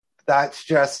That's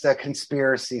just a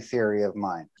conspiracy theory of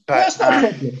mine. But that's not a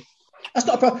problem. That's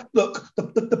not a problem. Look,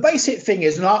 the basic thing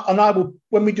is, and I will,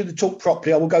 when we do the talk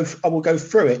properly, I will go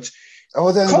through it.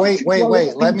 Oh, then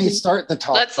wait. Let me start the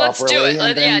talk Let's do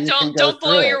it. Don't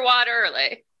blow your wad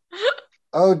early.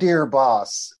 Oh, dear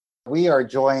boss. We are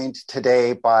joined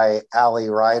today by Ali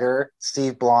Ryder,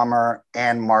 Steve Blommer,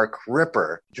 and Mark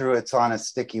Ripper. Druids on a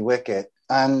Sticky Wicket.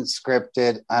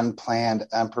 Unscripted, unplanned,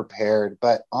 unprepared.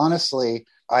 But honestly,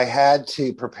 I had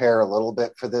to prepare a little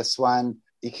bit for this one.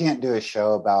 You can't do a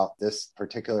show about this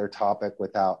particular topic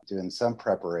without doing some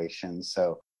preparation.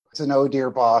 So it's an oh dear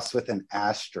boss with an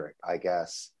asterisk, I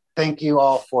guess. Thank you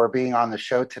all for being on the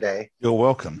show today. You're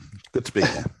welcome. Good to be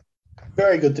here.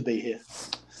 Very good to be here.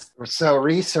 So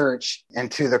research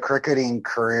into the cricketing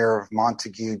career of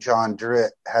Montague John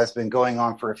Druitt has been going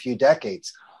on for a few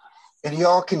decades. And you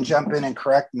all can jump in and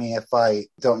correct me if I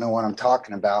don't know what I'm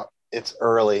talking about. It's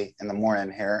early in the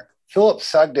morning here. Philip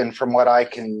Sugden, from what I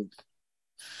can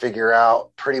figure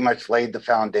out, pretty much laid the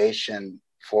foundation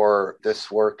for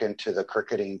this work into the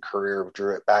cricketing career of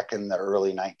Druitt back in the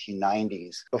early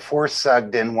 1990s. Before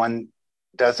Sugden, one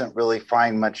doesn't really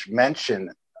find much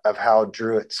mention of how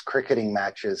Druitt's cricketing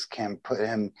matches can put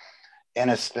him in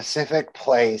a specific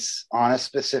place on a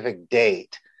specific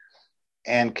date,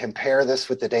 and compare this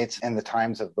with the dates and the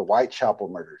times of the Whitechapel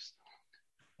murders.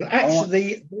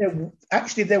 Actually,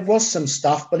 there was some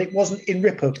stuff, but it wasn't in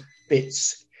Ripper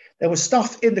bits. There was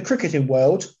stuff in the cricketing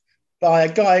world by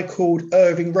a guy called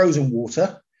Irving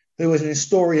Rosenwater, who was an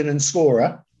historian and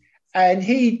scorer, and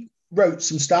he wrote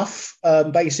some stuff,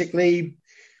 basically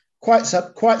quite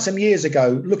some years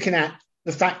ago, looking at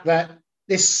the fact that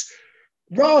this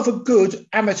rather good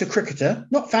amateur cricketer,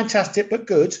 not fantastic but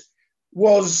good,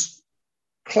 was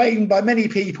claimed by many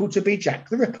people to be Jack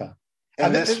the Ripper.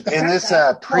 And this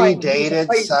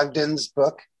predated Sugden's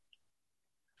book?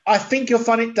 I think you'll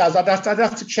find it does. I'd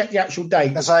have to check the actual date.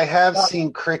 Because I have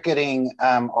seen cricketing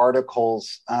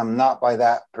articles, not by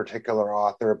that particular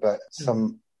author, but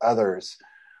some others.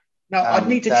 Now, I'd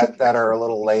need to check that are a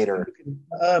little later.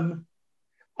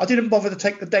 I didn't bother to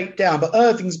take the date down, but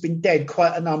Irving's been dead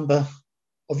quite a number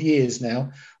of years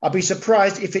now. I'd be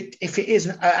surprised if it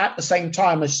isn't at the same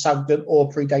time as Sugden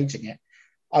or predating it.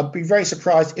 I'd be very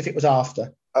surprised if it was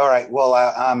after. All right. Well,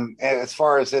 as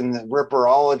far as in the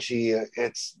Ripperology,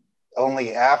 it's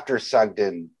only after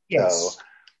Sugden, yes.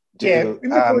 though.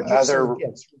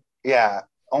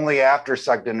 Only after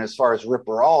Sugden, as far as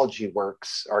Ripperology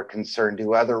works are concerned,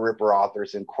 do other Ripper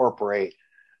authors incorporate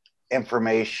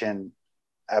information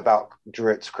about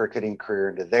Druitt's cricketing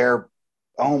career into their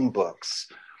own books.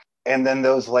 And then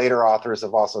those later authors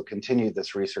have also continued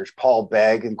this research. Paul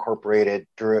Begg incorporated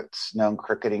Druitt's known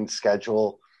cricketing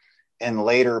schedule in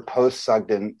later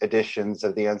post-Sugden editions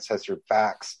of the Uncensored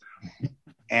Facts.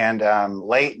 And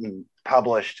Leighton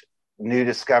published new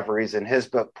discoveries in his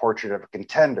book, Portrait of a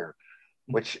Contender,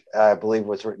 which I believe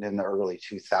was written in the early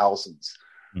 2000s.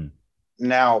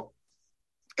 Now,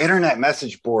 internet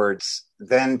message boards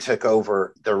then took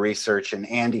over the research, and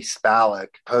Andy Spalek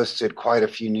posted quite a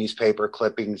few newspaper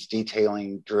clippings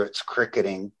detailing Druitt's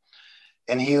cricketing,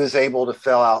 and he was able to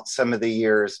fill out some of the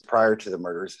years prior to the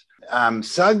murders.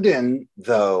 Sugden,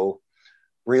 though,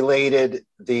 related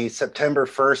the September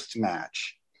 1st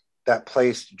match that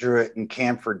placed Druitt in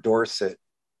Camford, Dorset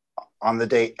on the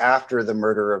date after the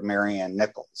murder of Marianne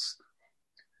Nichols.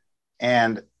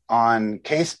 And on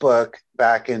Casebook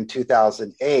back in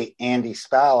 2008, Andy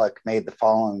Spalek made the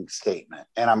following statement,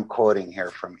 and I'm quoting here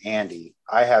from Andy.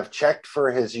 I have checked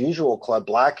for his usual club,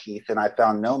 Blackheath, and I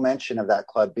found no mention of that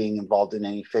club being involved in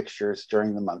any fixtures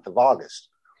during the month of August.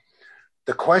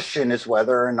 The question is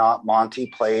whether or not Monty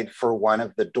played for one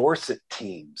of the Dorset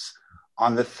teams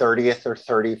on the 30th or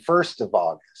 31st of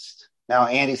August. Now,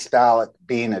 Andy Spalek,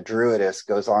 being a Druidist,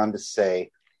 goes on to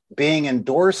say, being in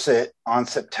Dorset on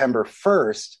September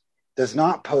 1st does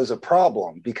not pose a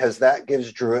problem because that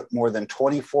gives Druitt more than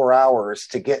 24 hours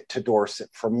to get to Dorset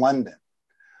from London.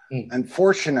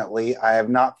 Unfortunately, I have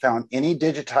not found any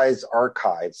digitized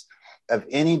archives of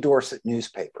any Dorset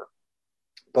newspaper.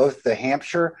 Both the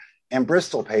Hampshire and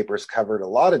Bristol papers covered a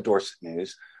lot of Dorset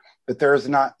news, but there is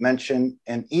not mention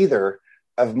in either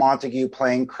of Montague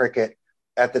playing cricket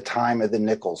at the time of the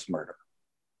Nichols murder.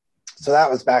 So that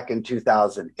was back in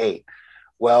 2008.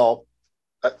 Well,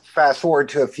 fast forward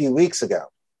to a few weeks ago,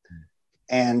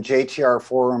 and JTR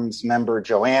Forums member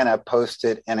Joanna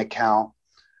posted an account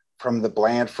from the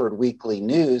Blandford Weekly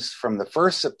News from the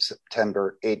 1st of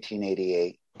September,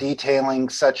 1888, detailing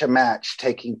such a match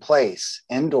taking place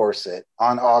in Dorset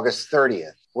on August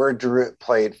 30th, where Druitt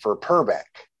played for Purbeck.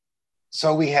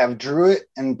 So we have Druitt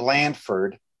and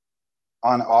Blandford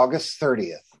on August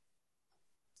 30th,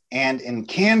 and in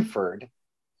Canford,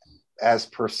 as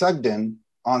per Sugden,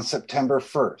 on September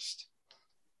 1st,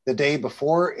 the day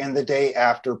before and the day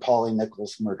after Polly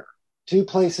Nichols' murder. Two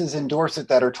places in Dorset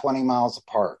that are 20 miles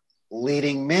apart,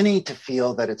 leading many to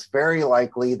feel that it's very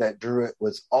likely that Druitt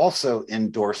was also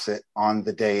in Dorset on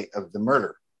the day of the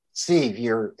murder. Steve,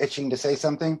 you're itching to say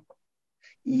something?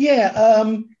 Yeah.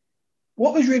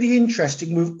 What was really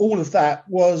interesting with all of that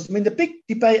was, the big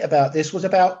debate about this was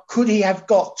about could he have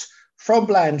got from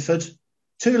Blandford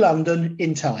to London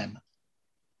in time?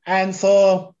 And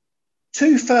for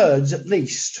 2/3 at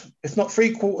least, if not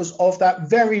 3/4 of that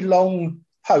very long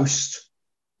post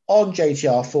on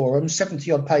JTR Forum,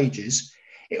 70 odd pages,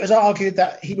 it was argued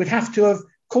that he would have to have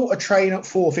caught a train at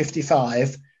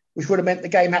 4:55, which would have meant the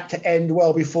game had to end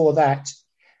well before that.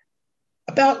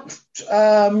 About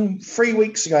 3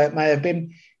 weeks ago, it may have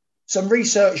been, some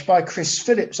research by Chris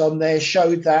Phillips on there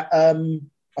showed that,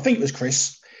 I think it was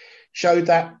Chris, showed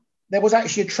that there was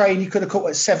actually a train he could have caught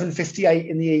at 7:58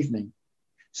 in the evening.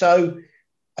 So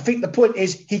I think the point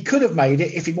is he could have made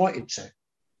it if he wanted to.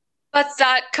 But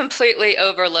that completely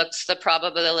overlooks the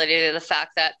probability of the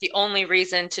fact that the only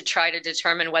reason to try to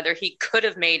determine whether he could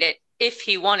have made it if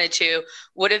he wanted to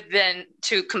would have been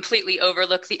to completely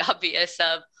overlook the obvious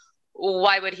of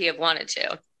why would he have wanted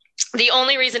to. The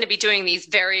only reason to be doing these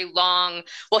very long,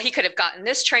 well, he could have gotten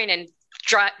this train and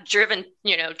driven,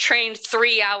 trained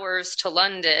 3 hours to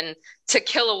London to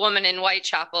kill a woman in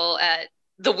Whitechapel at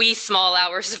the wee small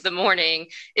hours of the morning,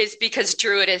 is because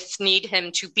Druiddists need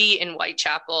him to be in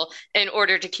Whitechapel in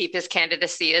order to keep his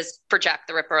candidacy as for Jack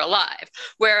the Ripper alive.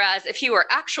 Whereas if he were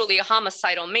actually a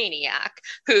homicidal maniac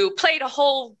who played a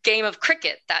whole game of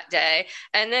cricket that day,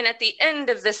 and then at the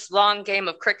end of this long game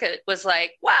of cricket was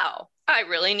like, wow, I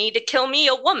really need to kill me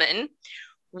a woman,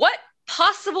 what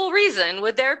possible reason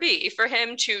would there be for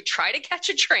him to try to catch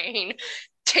a train,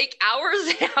 take hours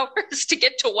and hours to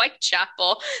get to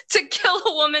Whitechapel to kill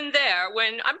a woman there,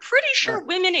 when I'm pretty sure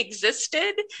women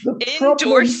existed in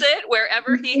Dorset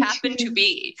wherever he happened to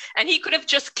be, and he could have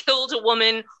just killed a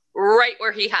woman right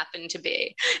where he happened to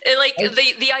be.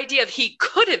 The idea of he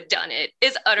could have done it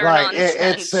is utter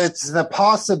nonsense. It's the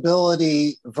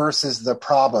possibility versus the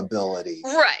probability,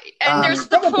 right? And there's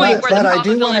the point where but I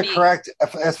do want to correct,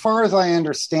 as far as I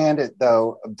understand it,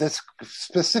 though, this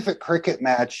specific cricket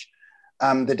match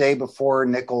the day before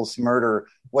Nichols' murder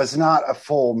was not a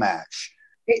full match.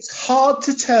 It's hard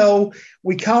to tell.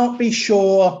 We can't be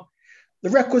sure. The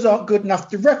records aren't good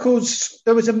enough. The records,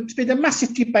 there's been a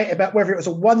massive debate about whether it was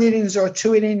a 1 innings or a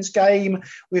 2 innings game,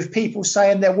 with people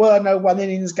saying there were no 1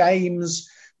 innings games.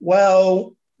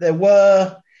 Well, there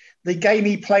were. The game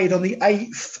he played on the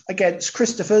 8th against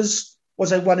Christopher's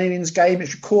was a 1 innings game.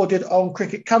 It's recorded on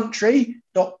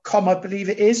cricketcountry.com, I believe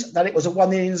it is, that it was a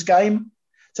 1 innings game.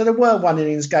 So there were 1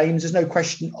 innings games. There's no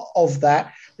question of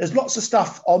that. There's lots of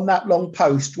stuff on that long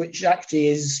post, which actually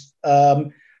is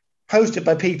posted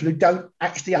by people who don't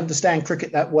actually understand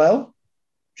cricket that well,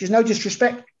 which is no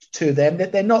disrespect to them,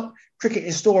 that they're not cricket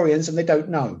historians and they don't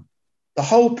know. The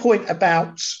whole point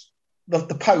about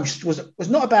the post was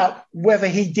not about whether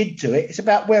he did do it. It's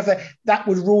about whether that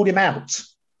would rule him out.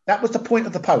 That was the point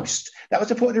of the post. That was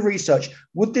the point of the research.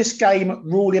 Would this game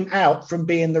rule him out from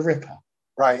being the Ripper?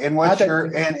 Right, and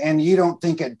and you don't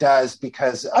think it does,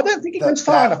 because I don't think it goes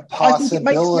far enough.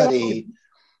 Possibility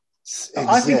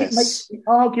I think it makes the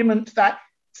argument that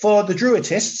for the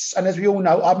Druiddists, and as we all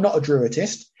know, I'm not a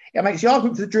Druiddist, it makes the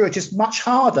argument for the Druiddists much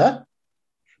harder,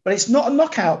 but it's not a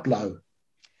knockout blow.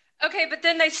 Okay, but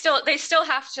then they still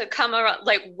have to come around.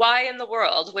 Like, why in the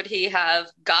world would he have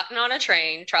gotten on a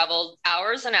train, traveled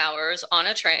hours and hours on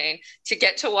a train to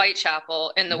get to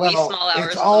Whitechapel in the wee small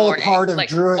hours of the morning? It's all part of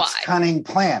Druitt's cunning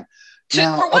plan.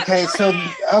 Now,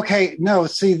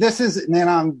 see, this is,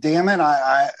 and damn it,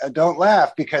 I don't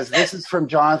laugh, because this is from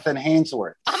Jonathan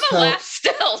Hainsworth. I'm gonna laugh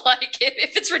still. Like,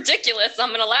 if it's ridiculous,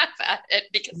 I'm gonna laugh at it,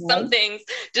 because some things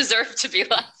deserve to be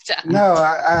laughed at. No,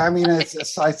 I mean, I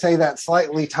say that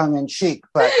slightly tongue in cheek,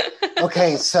 but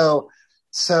okay, so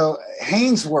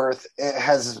Hainsworth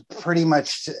has pretty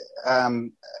much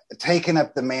taken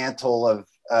up the mantle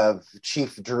of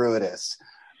chief Druiddist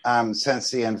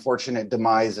since the unfortunate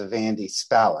demise of Andy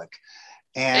Spalek.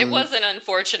 And it wasn't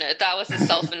unfortunate. That was a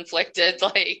self-inflicted,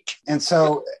 And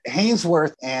so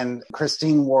Hainsworth and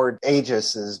Christine Ward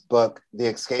Agis's book, The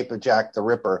Escape of Jack the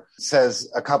Ripper,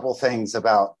 says a couple things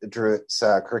about Druitt's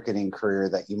cricketing career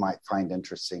that you might find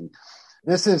interesting.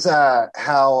 This is how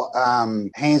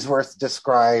Hainsworth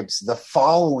describes the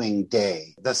following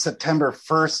day, the September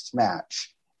 1st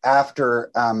match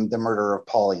after the murder of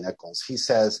Polly Nichols. He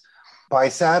says, By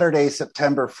Saturday,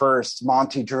 September 1st,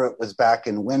 Monty Druitt was back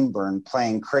in Winburn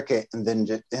playing cricket in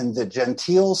the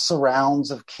genteel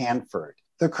surrounds of Canford,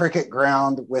 the cricket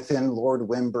ground within Lord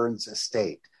Winburn's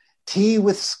estate. Tea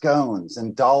with scones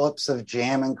and dollops of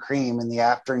jam and cream in the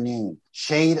afternoon,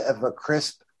 shade of a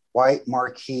crisp white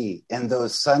marquee in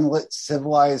those sunlit,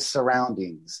 civilized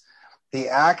surroundings. The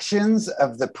actions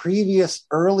of the previous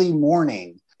early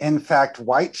morning, in fact,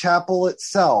 Whitechapel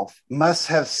itself, must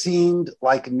have seemed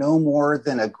like no more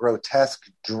than a grotesque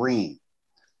dream.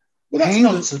 Well, that's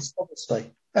nonsense,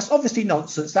 obviously. That's obviously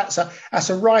nonsense. That's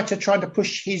a writer trying to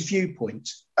push his viewpoint.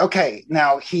 Okay,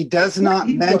 now he does not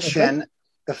mention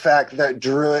the fact that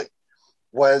Druitt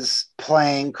was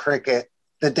playing cricket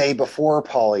the day before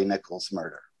Polly Nichols'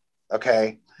 murder.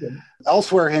 Okay? Yeah.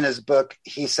 Elsewhere in his book,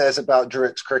 he says about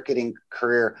Druitt's cricketing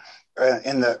career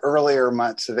in the earlier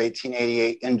months of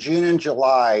 1888. In June and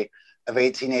July of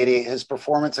 1888, his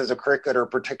performance as a cricketer,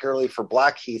 particularly for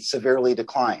Blackheath, severely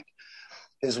declined.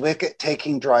 His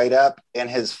wicket-taking dried up, and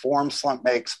his form slump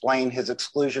may explain his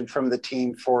exclusion from the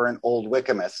team for an Old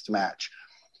Wycomist match,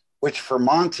 which for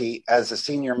Monty, as a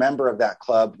senior member of that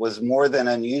club, was more than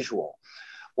unusual.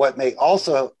 What may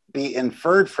also be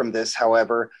inferred from this,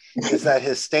 however, is that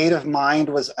his state of mind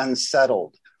was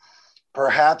unsettled.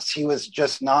 Perhaps he was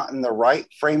just not in the right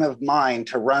frame of mind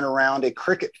to run around a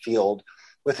cricket field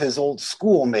with his old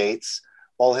schoolmates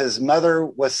while his mother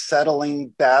was settling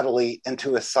badly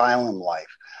into asylum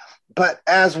life. But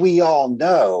as we all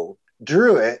know,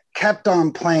 Druitt kept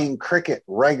on playing cricket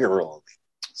regularly.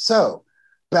 So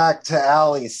back to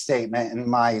Ali's statement and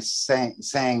my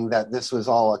saying that this was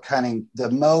all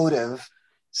the motive,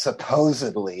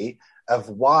 supposedly, of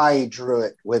why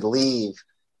Druitt would leave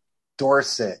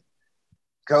Dorset,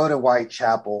 go to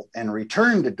Whitechapel, and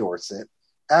return to Dorset.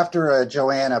 After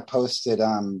Joanna posted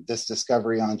this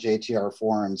discovery on JTR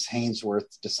forums,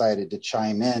 Hainsworth decided to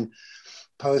chime in,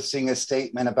 posting a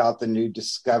statement about the new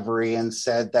discovery, and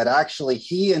said that actually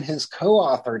he and his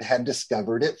co-author had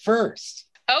discovered it first.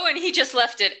 Oh, and he just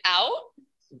left it out?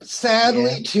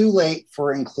 Sadly, too late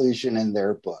for inclusion in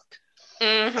their book.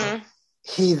 Mm-hmm.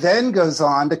 He then goes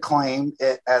on to claim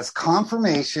it as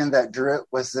confirmation that Druitt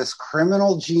was this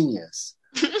criminal genius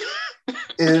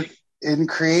in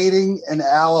creating an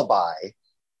alibi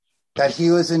that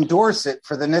he was in Dorset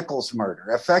for the Nichols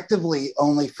murder, effectively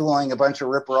only fooling a bunch of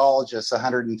ripperologists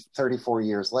 134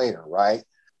 years later, right?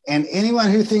 And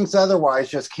anyone who thinks otherwise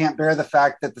just can't bear the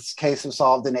fact that this case was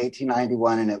solved in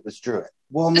 1891 and it was Druitt.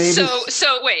 Well, maybe.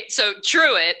 So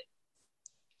Druitt,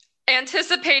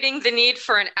 anticipating the need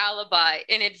for an alibi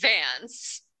in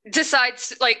advance,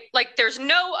 decides like there's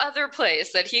no other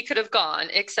place that he could have gone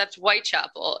except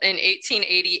Whitechapel in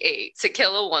 1888 to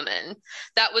kill a woman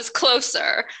that was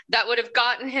closer, that would have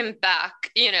gotten him back,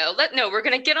 we're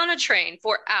going to get on a train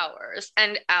for hours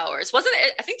and hours. Wasn't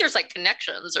it? I think there's like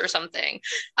connections or something.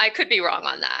 I could be wrong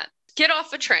on that. Get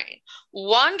off a train,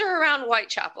 wander around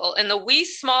Whitechapel in the wee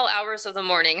small hours of the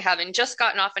morning, having just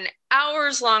gotten off an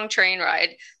hours-long train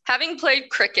ride, having played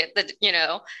cricket,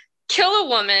 kill a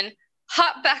woman,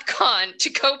 hop back on to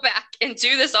go back and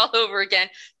do this all over again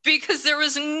because there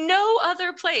was no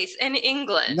other place in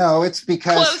England. No, it's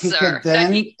because he could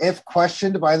then, if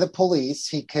questioned by the police,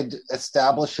 he could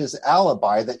establish his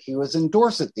alibi that he was in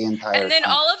Dorset the entire time. And then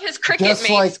all of his cricket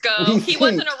mates go, he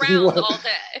wasn't around all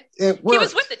day. He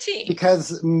was with the team. Because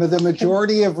the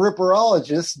majority of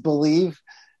ripperologists believe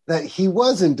that he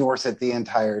was in Dorset the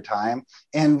entire time,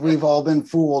 and we've all been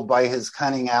fooled by his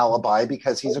cunning alibi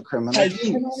because he's a criminal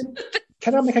genius.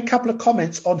 Can I make a couple of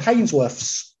comments on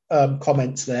Hainsworth's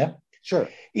comments there? Sure.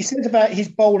 He said about his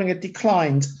bowling had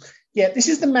declined. Yeah, this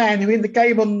is the man who in the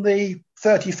game on the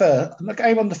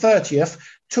 30th,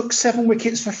 took 7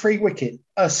 wickets for 3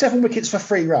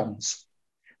 runs.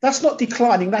 That's not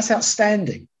declining, that's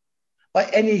outstanding. By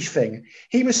anything.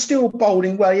 He was still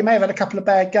bowling well. He may have had a couple of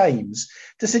bad games.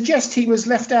 To suggest he was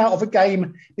left out of a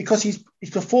game because his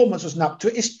performance wasn't up to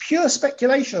it is pure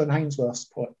speculation on Hainsworth's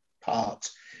part.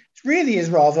 It really is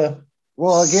rather...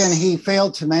 Well, again, he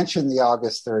failed to mention the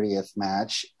August 30th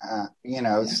match,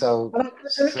 so...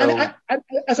 And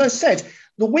as I said,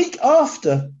 the week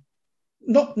after,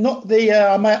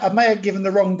 I may have given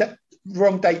the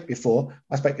wrong date before,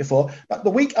 I spoke before, but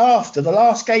the week after, the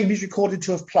last game he's recorded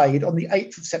to have played on the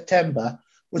 8th of September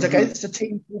was against a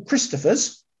team called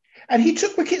Christopher's, and he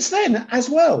took wickets then as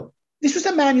well. This was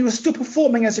a man who was still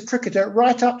performing as a cricketer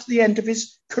right up to the end of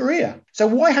his career. So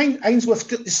why Hainsworth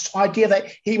got this idea that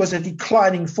he was a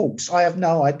declining force, I have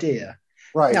no idea.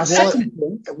 Right. Now,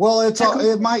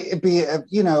 it might be,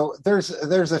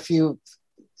 there's a few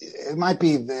it might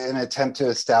be an attempt to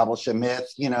establish a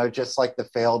myth, just like the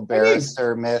failed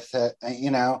barrister myth,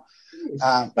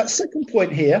 But second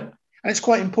point here, and it's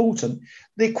quite important,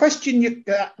 the question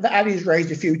that Ali's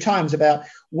raised a few times about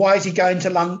why is he going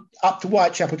to up to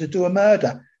Whitechapel to do a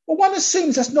murder? Well, one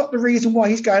assumes that's not the reason why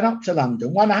he's going up to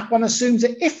London. One assumes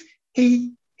that if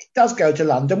he does go to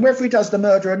London, whether he does the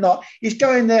murder or not, he's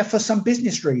going there for some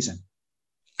business reason.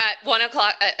 At 1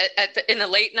 o'clock in the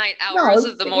late night hours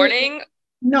of the morning?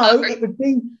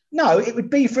 It would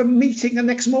be for a meeting the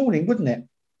next morning, wouldn't it?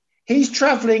 He's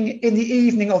travelling in the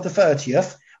evening of the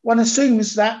 30th. One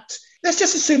assumes that, let's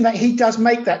just assume that he does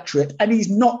make that trip and he's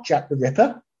not Jack the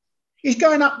Ripper. He's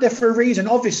going up there for a reason,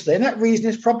 obviously, and that reason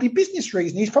is probably business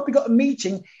reason. He's probably got a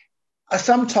meeting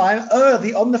sometime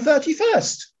early on the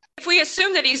 31st. If we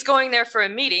assume that he's going there for a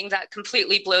meeting, that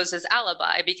completely blows his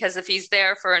alibi, because if he's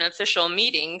there for an official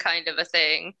meeting kind of a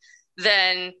thing,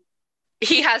 then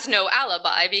he has no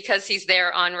alibi because he's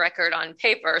there on record on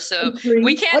paper. So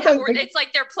we can't it's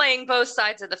like they're playing both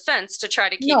sides of the fence to try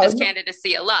to keep his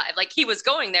candidacy alive. Like, he was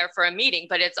going there for a meeting,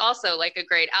 but it's also like a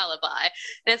great alibi.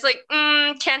 And it's like,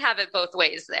 can't have it both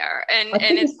ways there. And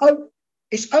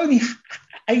it's only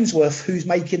Ainsworth who's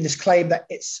making this claim that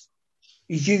he's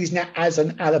using it as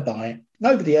an alibi.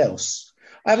 Nobody else.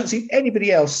 I haven't seen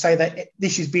anybody else say that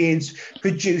this is being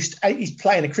produced. He's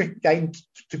playing a cricket game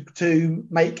to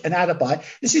make an alibi.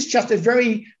 This is just a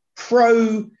very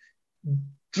pro-Druitt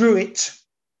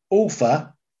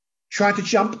author trying to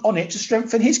jump on it to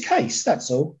strengthen his case. That's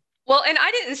all. Well, and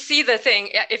I didn't see the thing.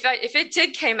 If it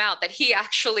did came out that he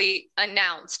actually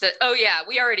announced that, oh yeah,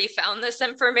 we already found this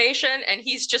information, and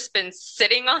he's just been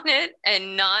sitting on it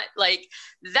and not like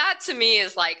that, to me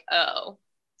is like, oh,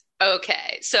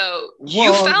 okay, so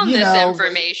you found this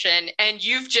information and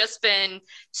you've just been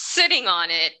sitting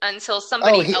on it until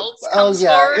somebody else comes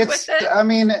forward with it? I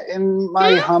mean, in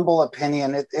my humble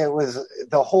opinion, it was,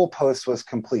 the whole post was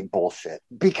complete bullshit.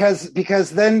 Because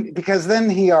then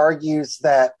he argues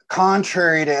that,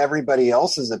 contrary to everybody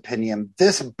else's opinion,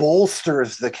 this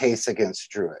bolsters the case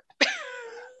against Druitt.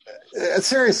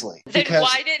 Seriously. Then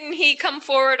why didn't he come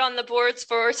forward on the boards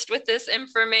first with this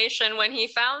information when he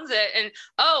found it? And,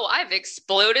 I've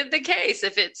exploded the case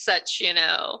if it's such,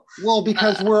 Well,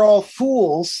 because we're all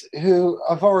fools who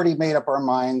have already made up our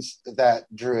minds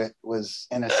that Druitt was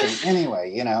innocent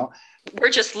anyway, We're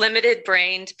just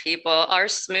limited-brained people. Our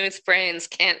smooth brains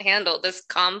can't handle this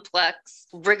complex,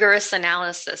 rigorous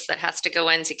analysis that has to go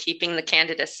into keeping the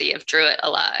candidacy of Druitt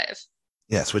alive.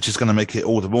 Yes, which is going to make it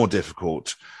all the more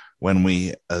difficult when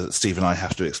we, Steve and I,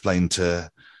 have to explain to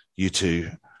you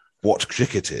two what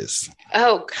cricket is.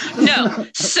 Oh, no.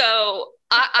 So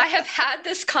I have had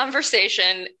this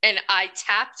conversation, and I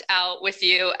tapped out with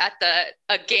you at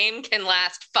a game can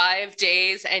last 5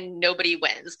 days and nobody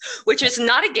wins, which is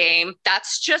not a game.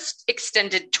 That's just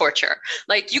extended torture.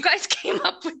 Like, you guys came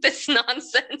up with this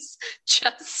nonsense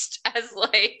just as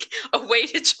like a way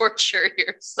to torture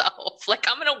yourself. Like,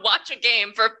 I'm going to watch a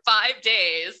game for 5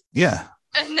 days. Yeah.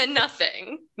 And then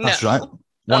nothing. That's right.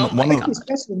 It's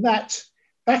better than that.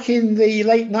 Back in the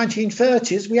late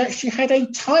 1930s, we actually had a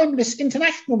timeless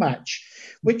international match,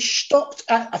 which stopped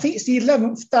at, I think it's the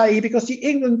 11th day, because the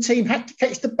England team had to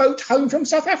catch the boat home from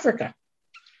South Africa.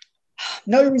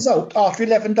 No result after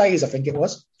 11 days, I think it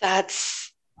was.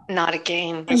 That's not a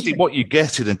game. Actually, what you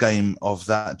get in a game of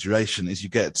that duration is you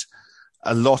get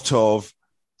a lot of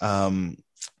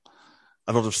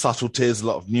subtleties, a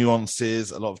lot of nuances,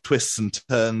 a lot of twists and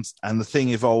turns, and the thing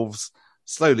evolves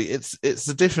slowly. It's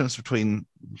the difference between,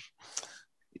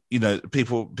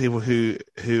 people who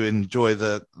enjoy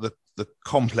the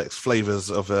complex flavors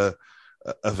of a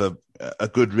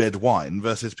good red wine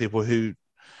versus people who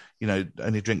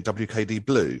only drink WKD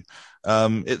Blue.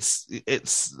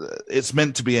 It's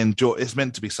meant to be enjoyed. It's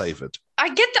meant to be savored.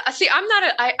 I get that. See,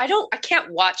 I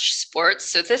can't watch sports.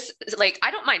 So this is like,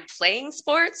 I don't mind playing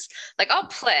sports. Like, I'll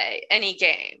play any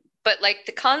game, but like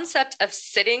the concept of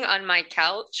sitting on my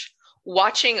couch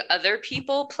watching other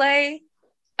people play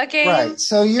a game. Right.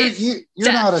 So you're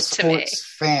not a sports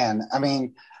fan. I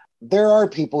mean, there are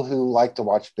people who like to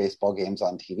watch baseball games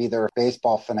on TV. There are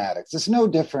baseball fanatics. It's no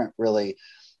different, really.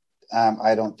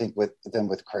 I don't think than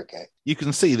with cricket. You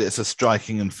can see that it's a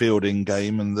striking and fielding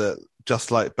game, and that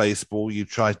just like baseball, you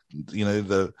try,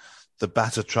 the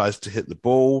batter tries to hit the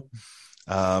ball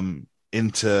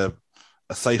into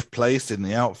a safe place in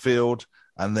the outfield,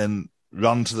 and then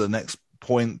run to the next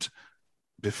point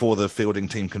before the fielding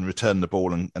team can return the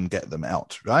ball and get them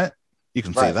out. Right? You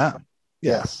can see that.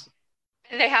 Yes.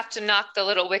 And they have to knock the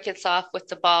little wickets off with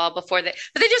the ball but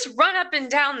they just run up and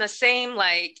down the same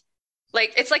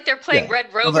Like, it's like they're playing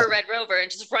Red Rover, and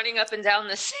just running up and down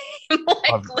the same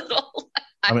little.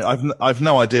 I mean, I've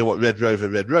no idea what Red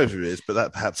Rover is, but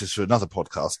that perhaps is for another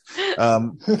podcast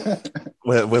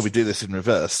where we do this in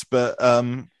reverse. But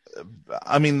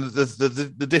I mean,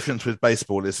 the difference with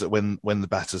baseball is that when the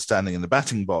batter's standing in the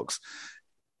batting box,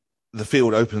 the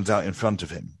field opens out in front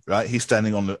of him. Right, he's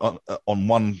standing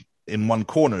in one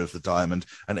corner of the diamond,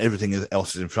 and everything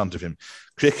else is in front of him.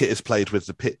 Cricket is played with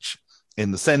the pitch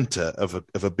in the center of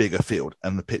a bigger field,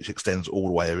 and the pitch extends all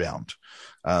the way around.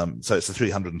 So it's a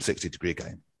 360-degree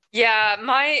game. Yeah,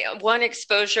 my one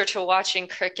exposure to watching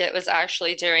cricket was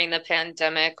actually during the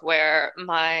pandemic, where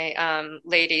my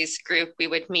ladies group, we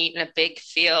would meet in a big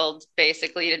field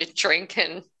basically to drink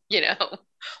and,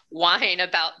 whine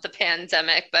about the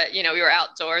pandemic. But, we were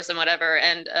outdoors and whatever.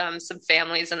 And some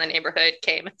families in the neighborhood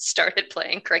came and started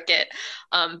playing cricket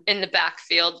in the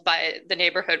backfield by the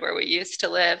neighborhood where we used to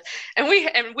live. And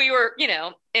we were,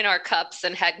 in our cups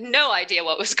and had no idea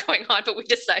what was going on, but we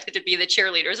decided to be the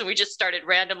cheerleaders, and we just started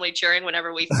randomly cheering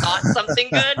whenever we thought something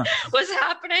good was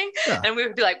happening. Yeah. And we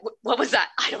would be like, what was that?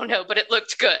 I don't know, but it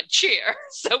looked good. Cheer.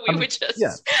 So we would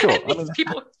just,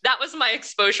 people, that was my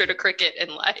exposure to cricket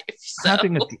in life. So.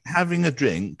 Having a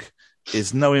drink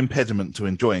is no impediment to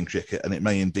enjoying cricket, and it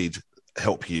may indeed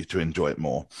help you to enjoy it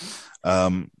more.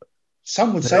 Some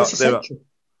would say it's essential.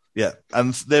 Yeah,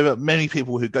 and there are many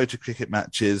people who go to cricket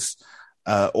matches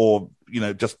or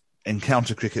just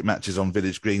encounter cricket matches on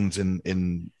village greens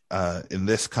in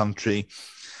this country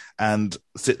and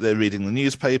sit there reading the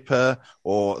newspaper,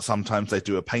 or sometimes they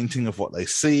do a painting of what they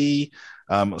see.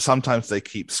 Sometimes they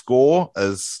keep score,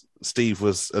 as Steve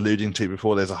was alluding to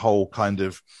before. There's a whole kind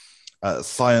of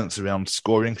science around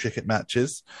scoring cricket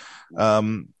matches.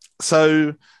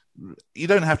 So you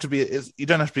don't have to be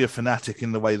a fanatic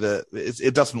in the way that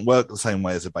it doesn't work the same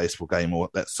way as a baseball game, or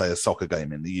let's say a soccer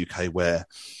game in the UK, where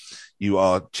you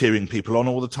are cheering people on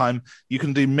all the time. You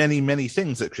can do many, many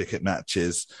things at cricket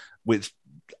matches which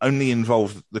only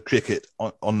involve the cricket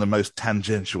on the most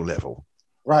tangential level.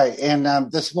 Right. And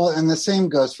and the same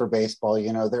goes for baseball.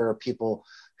 There are people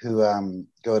who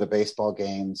go to baseball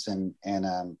games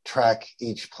and track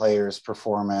each player's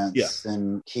performance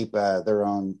and keep their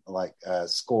own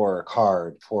score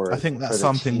card for. I think that's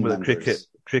something that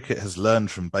cricket has learned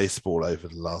from baseball over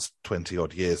the last 20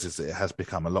 odd years, is that it has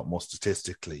become a lot more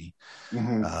statistically.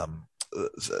 Mm-hmm.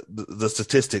 The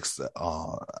statistics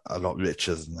are a lot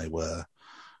richer than they were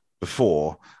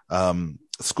before.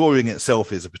 Scoring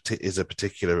itself is a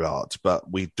particular art,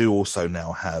 but we do also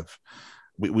now have.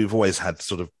 We've always had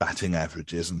sort of batting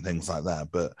averages and things like that,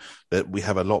 but we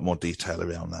have a lot more detail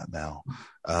around that now,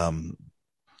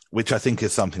 which I think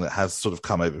is something that has sort of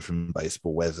come over from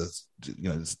baseball, where there's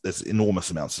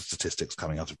enormous amounts of statistics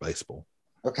coming out of baseball.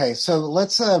 Okay, so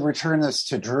let's return this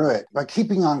to Druitt, but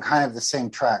keeping on kind of the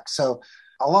same track. So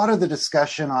a lot of the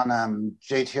discussion on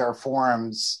JTR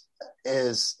forums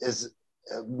is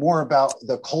more about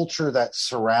the culture that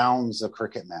surrounds a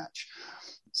cricket match.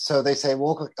 So they say,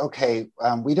 well, okay,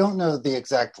 we don't know the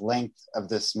exact length of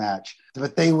this match,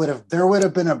 but there would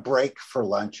have been a break for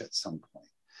lunch at some point.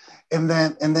 And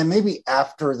then maybe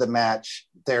after the match,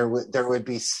 there would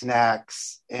be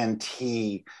snacks and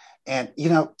tea. And,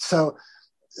 so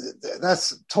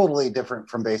that's totally different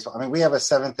from baseball. I mean, we have a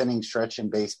 7th inning stretch in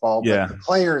baseball, but the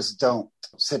players don't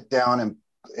sit down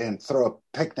and throw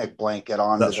a picnic blanket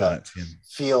onto the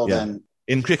field. Yeah. And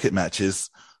in cricket matches,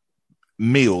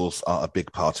 meals are a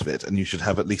big part of it, and you should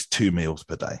have at least 2 meals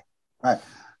per day. Right.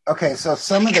 Okay. So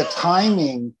some of the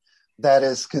timing that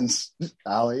is,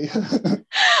 Allie.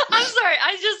 I'm sorry.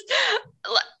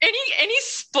 Any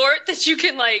sport that you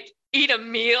can eat a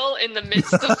meal in the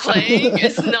midst of playing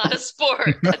is not a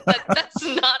sport. That's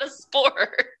not a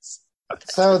sport.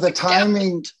 So the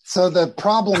timing, the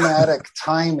problematic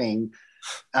timing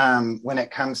when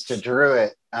it comes to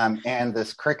Druitt and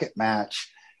this cricket match,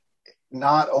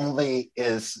 not only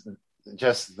is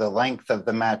just the length of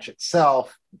the match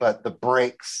itself, but the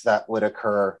breaks that would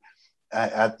occur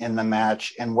in the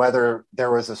match, and whether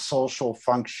there was a social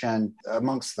function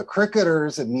amongst the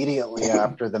cricketers immediately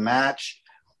after the match.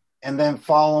 And then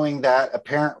following that,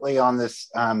 apparently on this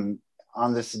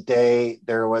day,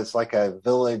 there was a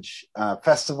village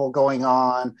festival going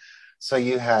on. So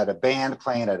you had a band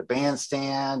playing at a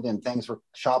bandstand, and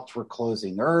shops were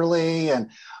closing early, and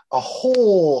a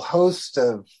whole host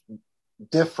of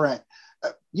different,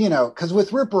 because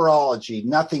with ripperology,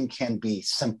 nothing can be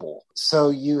simple. So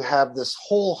you have this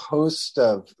whole host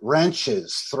of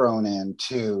wrenches thrown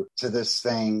into this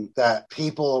thing that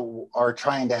people are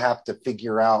trying to have to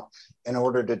figure out in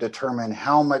order to determine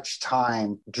how much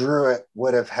time Druitt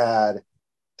would have had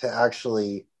to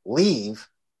actually leave,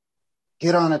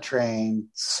 get on a train,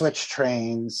 switch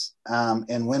trains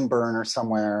in Winburn or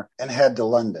somewhere, and head to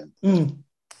London.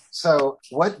 So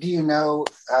what do you know?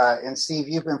 And Steve,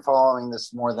 you've been following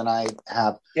this more than I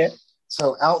have. Yeah.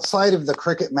 So outside of the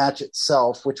cricket match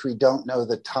itself, which we don't know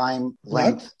the time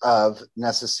length of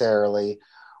necessarily,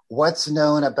 what's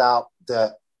known about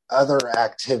the other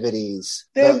activities?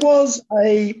 There was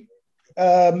a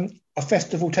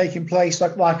festival taking place,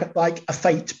 like a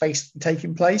fete based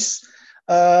taking place.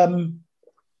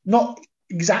 Not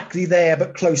exactly there,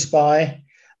 but close by.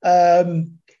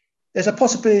 There's a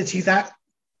possibility that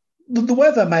the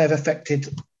weather may have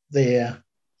affected the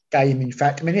game, in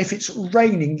fact. I mean, if it's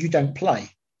raining, you don't play.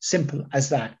 Simple as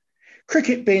that.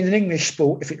 Cricket being an English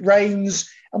sport, if it rains,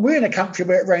 and we're in a country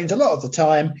where it rains a lot of the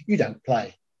time, you don't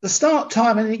play. The start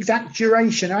time and the exact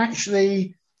duration are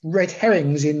actually red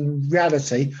herrings in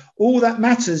reality. All that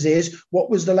matters is what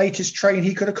was the latest train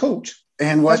he could have caught.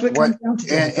 And what's that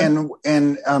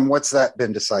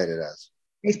been decided as?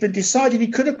 It's been decided he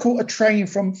could have caught a train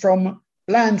from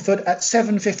Blandford at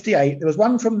 7:58. There was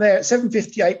one from there at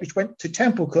 7:58 which went to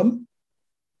Templecombe,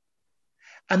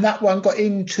 and that one got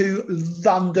into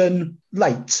London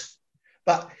late.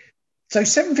 But so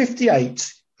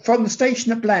 7:58 from the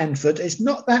station at Blandford is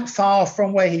not that far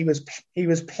from where he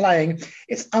was playing.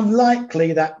 It's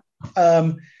unlikely that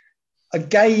a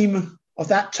game of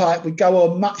that type would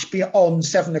go on much beyond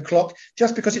 7 o'clock,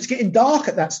 just because it's getting dark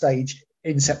at that stage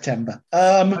in September.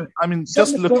 I mean,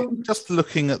 just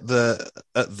looking at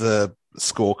the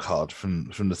scorecard from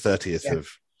the 30th of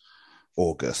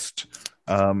August.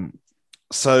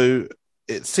 So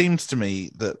it seems to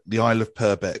me that the Isle of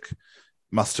Purbeck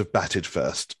must have batted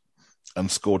first and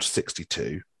scored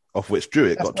 62, of which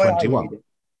Druitt got 21.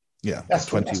 Yeah, that's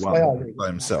 21 by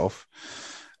himself.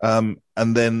 And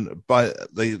then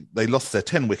they lost their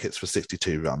 10 wickets for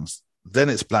 62 runs. Then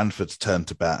it's Blandford's turn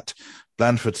to bat.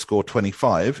 Blandford scored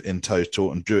 25 in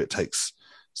total, and Druitt takes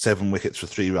 7 wickets for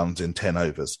 3 runs in 10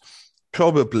 overs.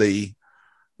 Probably,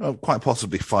 quite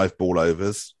possibly 5 ball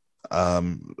overs.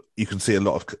 You can see a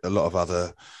lot of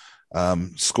other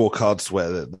scorecards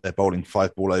where they're bowling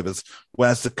 5 ball overs,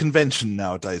 whereas the convention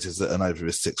nowadays is that an over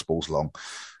is 6 balls long.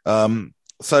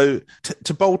 So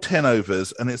to bowl 10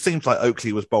 overs, and it seems like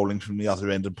Oakley was bowling from the other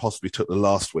end and possibly took the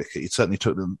last wicket. He certainly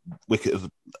took the wicket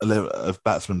of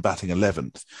batsman batting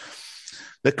 11th.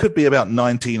 There could be about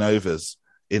 19 overs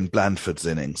in Blandford's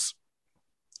innings.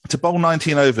 To bowl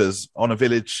 19 overs on a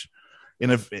village in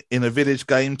a village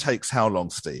game takes how long,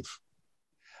 Steve?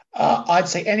 I'd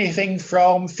say anything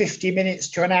from 50 minutes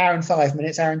to an hour and 5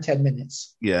 minutes, hour and 10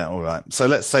 minutes. Yeah, all right. So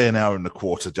let's say an hour and a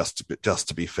quarter, just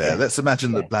to be fair. Yeah. Let's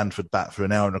imagine that Blandford bat for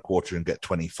an hour and a quarter and get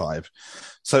 25.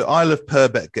 So Isle of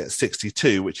Purbeck gets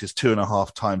 62, which is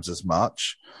 2.5 times as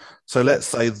much. So let's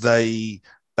say they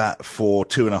bat for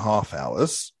 2.5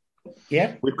 hours.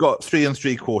 Yeah. We've got 3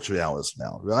 3/4 hours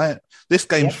now, right? This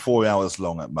game's 4 hours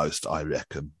long at most, I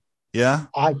reckon. Yeah?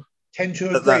 I tend to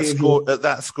agree at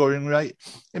that scoring rate.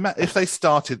 If they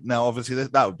started now, obviously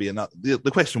that would be enough.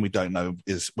 The question we don't know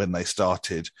is when they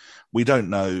started. We don't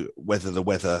know whether the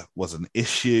weather was an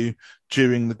issue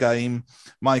during the game.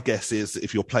 My guess is that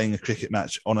if you're playing a cricket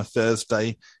match on a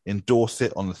Thursday in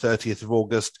Dorset on the 30th of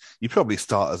August, you probably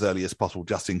start as early as possible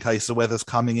just in case the weather's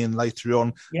coming in later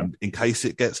on, and in case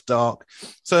it gets dark.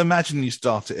 So imagine you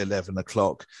start at 11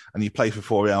 o'clock and you play for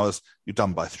 4 hours, you're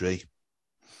done by 3.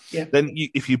 Yeah. Then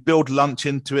if you build lunch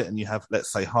into it and you have, let's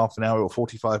say, half an hour or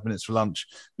 45 minutes for lunch,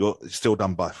 you're still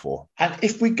done by 4. And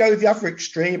if we go the other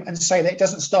extreme and say that it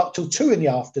doesn't start till 2 in the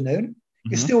afternoon,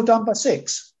 you're still done by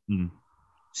 6.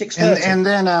 6:30. And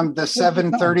then the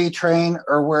 7:30 train,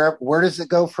 or where does it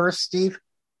go first, Steve?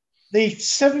 The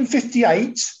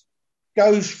 7:58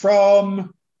 goes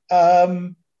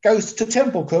goes to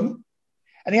Templecombe,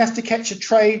 and he has to catch a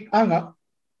train. Hang on.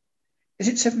 Is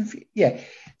it 7? Yeah.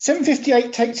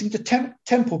 7:58 takes him to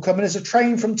Templecombe, and there's a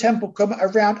train from Templecombe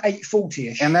around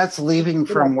 8:40ish. And that's leaving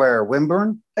from where?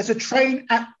 Winburn? There's a train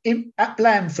at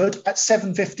Blandford at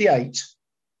 7:58.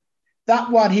 That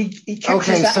one he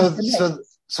catches. Okay,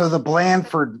 so the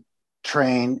Blandford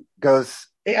train goes.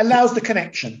 It allows the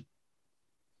connection.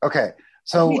 Okay,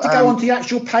 so you need to go onto the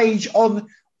actual page on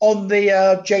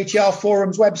the JTR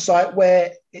Forums website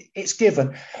where it's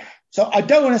given. So I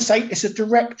don't want to say it's a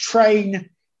direct train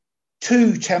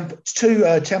to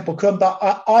Templecombe,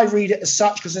 but I read it as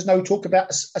such because there's no talk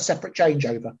about a separate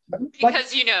changeover.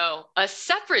 Because, a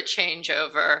separate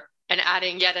changeover and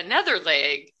adding yet another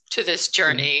leg to this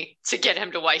journey to get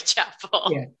him to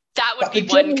Whitechapel, that would be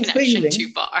one connection too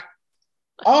far.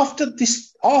 After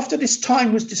this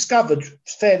time was discovered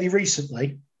fairly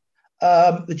recently,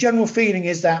 the general feeling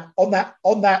is that on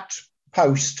that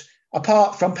post,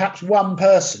 apart from perhaps one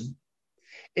person,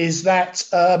 is that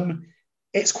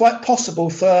it's quite possible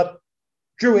for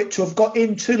Druitt to have got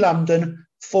into London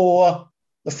for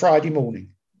the Friday morning.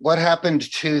 What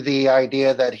happened to the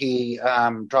idea that he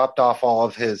dropped off all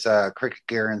of his cricket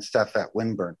gear and stuff at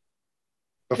Winburn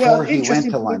before he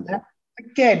went to London?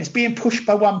 Again, it's being pushed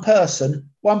by one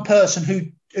person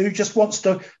who just wants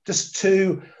to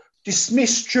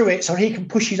dismiss Druitt so he can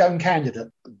push his own candidate.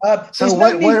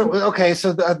 So okay,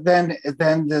 so then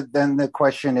the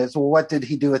question is, well, what did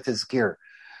he do with his gear?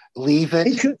 Leave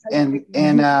it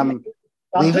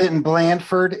leave it in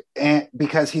Blandford, and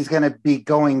because he's going to be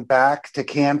going back to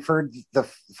Canford the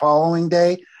following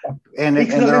day, and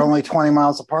they're only 20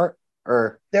 miles apart.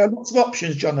 Or there are lots of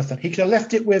options, Jonathan. He could have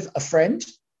left it with a friend.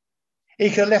 He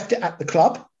could have left it at the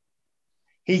club.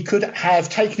 He could have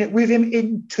taken it with him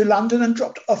into London and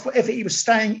dropped off wherever he was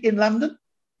staying in London.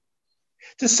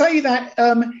 To say that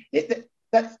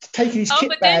that taking his kit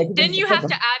bag... But then you have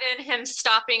to add in him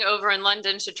stopping over in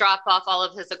London to drop off all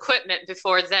of his equipment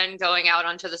before then going out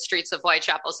onto the streets of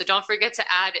Whitechapel. So don't forget to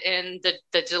add in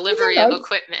the delivery of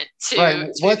equipment to... Right.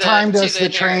 What time does the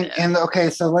train...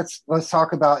 so let's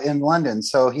talk about in London.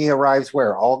 So he arrives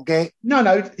where? Aldgate?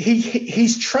 No.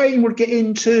 His train would get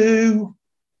into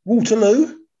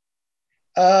Waterloo.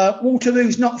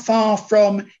 Waterloo's not far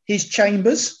from his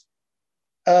chambers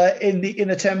in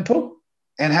the Temple.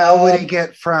 And how would he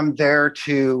get from there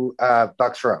to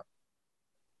Bucks Row?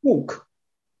 Walk.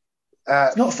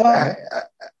 It's not far.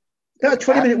 About a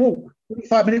 20-minute walk,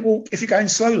 25-minute walk if you're going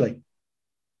slowly.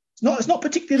 It's not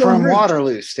particularly long. From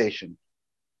Waterloo Station?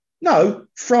 No,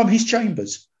 from his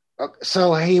chambers. Okay,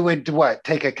 so he would,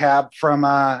 take a cab from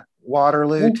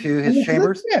Waterloo to his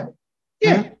chambers? Yeah.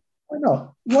 Why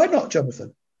not? Why not,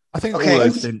 Jonathan? I think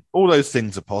all those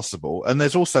things are possible. And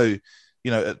there's also...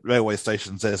 at railway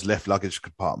stations, there's left luggage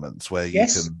compartments where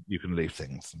you can leave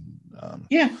things.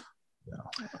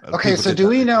 Okay, so do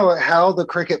we know how the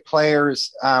cricket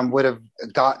players would have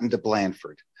gotten to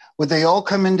Blandford? Would they all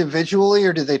come individually,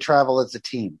 or did they travel as a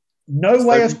team? No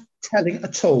way of telling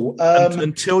at all.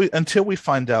 Until we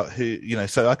find out who,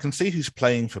 so I can see who's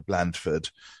playing for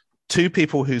Blandford. Two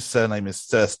people whose surname is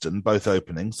Thurston, both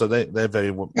opening, so they're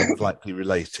very likely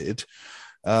related.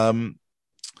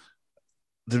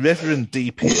 The Reverend D.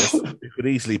 Pierce, who could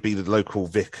easily be the local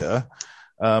vicar.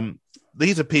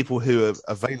 These are people who are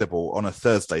available on a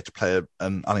Thursday to play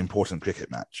an unimportant cricket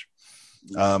match.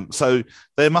 So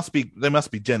they must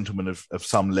be gentlemen of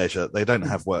some leisure. They don't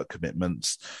have work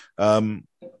commitments, or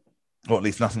at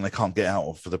least nothing they can't get out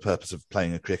of for the purpose of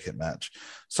playing a cricket match.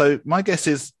 So my guess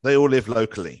is they all live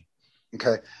locally.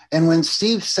 Okay. And when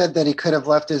Steve said that he could have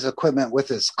left his equipment with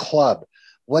his club,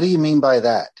 what do you mean by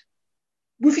that?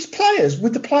 With his players,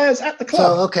 with the players at the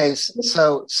club.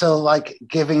 So like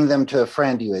giving them to a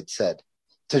friend, you had said,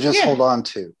 to just hold on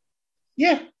to.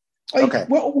 Yeah. Okay.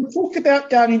 Well, we talked about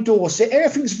down in Dorset.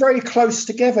 Everything's very close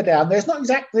together down there. It's not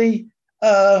exactly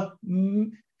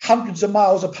hundreds of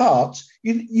miles apart.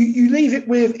 You leave it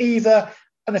with either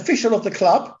an official of the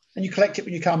club and you collect it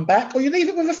when you come back, or you leave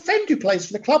it with a friend who plays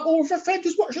for the club, or with a friend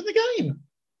who's watching the game.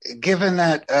 Given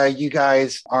that you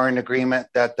guys are in agreement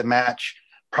that the match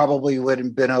probably would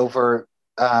have been over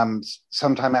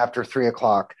sometime after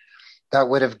 3:00. That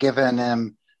would have given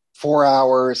him 4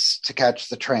 hours to catch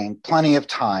the train, plenty of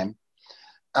time.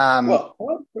 Well,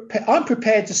 I'm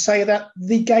prepared to say that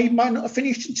the game might not have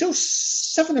finished until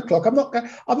 7:00.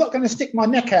 I'm not going to stick my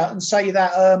neck out and say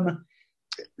that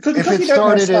if it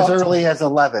started as early as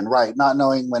 11, right? Not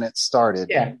knowing when it started.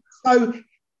 Yeah. So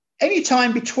any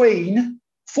time between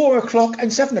 4:00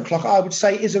 and 7:00, I would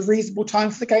say, is a reasonable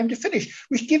time for the game to finish,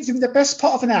 which gives him the best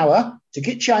part of an hour to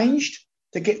get changed,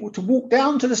 to walk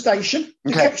down to the station,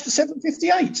 to catch the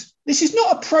 7:58. This is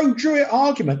not a pro-Druitt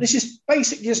argument. This is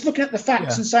basically just looking at the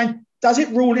facts and saying, does it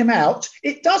rule him out?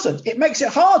 It doesn't. It makes it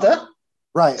harder.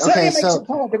 Right. Okay. So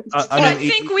I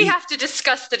think we have to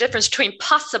discuss the difference between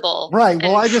possible. Right.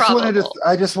 Well, and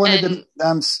I just wanted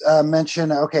to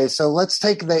mention. Okay. So let's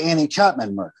take the Annie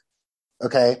Chapman murder.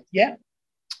 Okay. Yeah.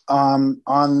 On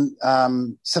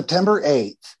September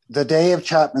 8th, the day of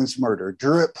Chapman's murder,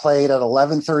 Druitt played at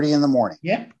 11:30 in the morning.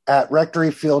 Yeah. At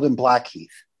Rectory Field in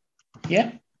Blackheath.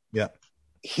 Yeah. Yeah.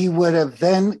 He would have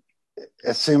then,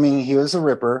 assuming he was a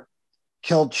ripper,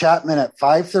 killed Chapman at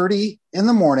 5:30 in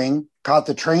the morning, caught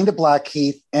the train to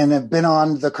Blackheath, and have been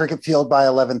on the cricket field by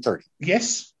 11:30.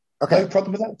 Yes. Okay. No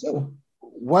problem with that at all.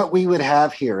 What we would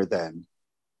have here then,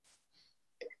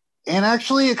 and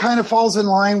actually it kind of falls in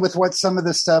line with what some of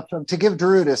the stuff, to give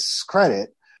Druitt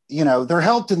credit, they're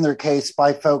helped in their case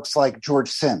by folks like George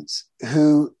Sims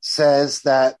who says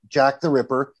that Jack the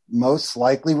Ripper, most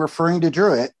likely referring to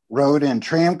Druitt, rode in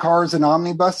tram cars and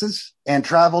omnibuses and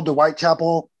traveled to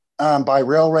Whitechapel by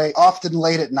railway, often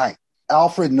late at night.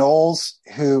 Alfred Knowles,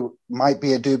 who might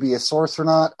be a dubious source or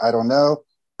not, I don't know,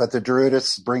 but the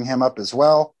Druidists bring him up as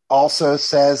well, also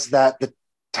says that the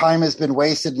time has been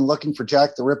wasted in looking for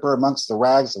Jack the Ripper amongst the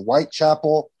rags of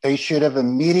Whitechapel. They should have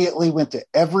immediately went to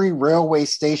every railway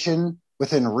station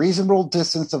within reasonable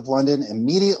distance of London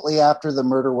immediately after the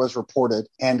murder was reported,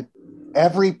 and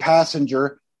every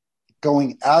passenger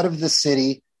going out of the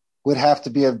city would have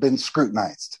been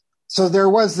scrutinized. So there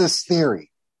was this theory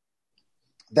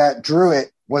that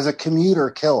Druitt was a commuter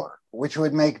killer, which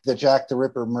would make the Jack the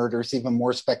Ripper murders even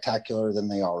more spectacular than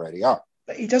they already are.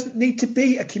 But he doesn't need to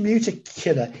be a commuter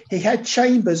killer. He had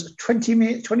chambers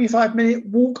 25-minute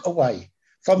walk away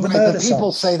from the murder site.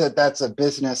 People say that that's a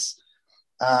business,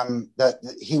 that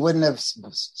he wouldn't have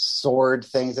stored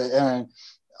things.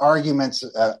 Arguments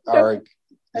are...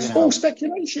 That's all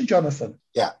speculation, Jonathan.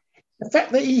 Yeah. The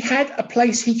fact that he had a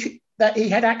place that he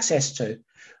had access to.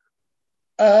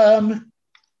 I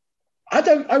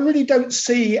really don't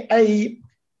see a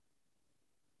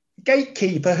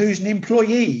gatekeeper who's an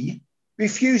employee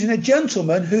refusing a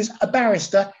gentleman who's a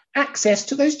barrister access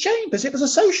to those chambers. It was a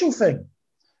social thing.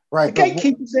 Right. The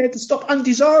gatekeeper's there to stop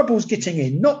undesirables getting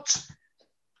in, not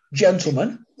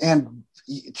gentlemen. And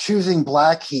choosing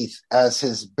Blackheath as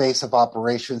his base of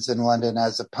operations in London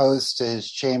as opposed to his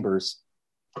chambers.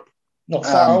 Not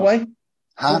far away.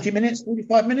 40 minutes,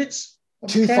 45 minutes.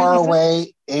 Too far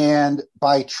away. And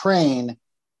by train,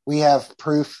 we have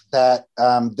proof that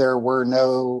there were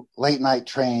no late night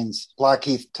trains,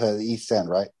 Blackheath to the East End,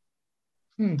 right?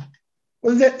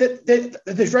 Well,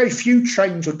 there's very few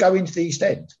trains would go into the East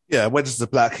End. Yeah, where does the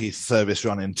Blackheath service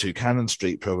run into? Cannon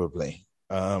Street, probably.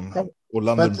 Or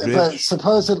London Bridge. But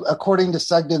supposedly, according to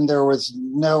Sugden, there was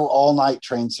no all-night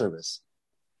train service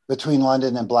between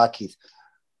London and Blackheath.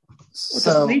 It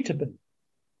doesn't need to be.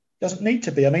 Doesn't need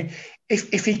to be. I mean,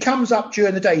 if he comes up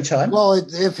during the daytime... Well,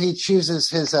 if he chooses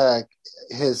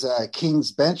his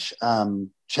King's Bench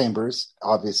chambers,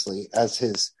 obviously, as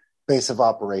his base of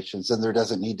operations, then there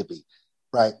doesn't need to be,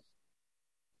 right?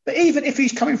 But even if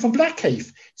he's coming from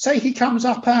Blackheath, say he comes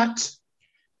up at...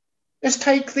 Let's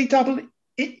take the double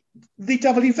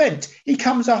event. He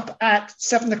comes up at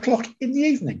 7 o'clock in the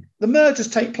evening. The murders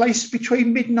take place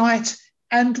between midnight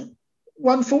and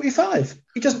 1:45.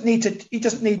 He doesn't need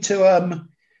to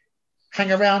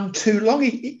hang around too long.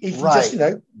 He can right.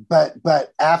 just,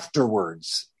 But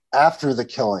afterwards, after the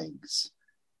killings,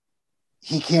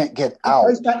 he can't get out.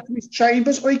 He goes back to his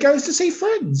chambers or he goes to see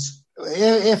friends. But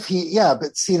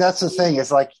see, that's the thing.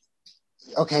 It's like,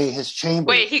 okay, his chamber.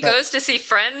 Wait, he goes to see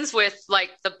friends with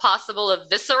like the possible of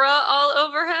viscera all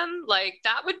over him? Like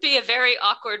that would be a very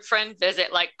awkward friend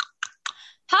visit. Like,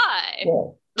 hi,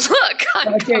 look,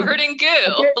 I'm covered in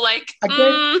goo.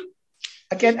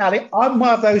 Again, Ali, I'm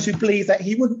one of those who believe that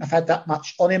he wouldn't have had that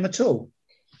much on him at all.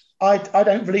 I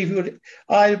don't believe he would.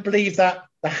 I believe that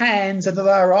the hands and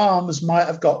their arms might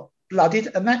have got blooded,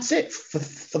 and that's it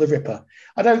for the Ripper.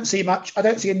 I don't see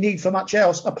a need for much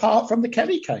else apart from the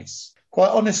Kelly case, quite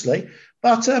honestly.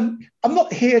 But I'm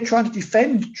not here trying to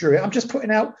defend Druitt. I'm just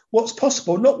putting out what's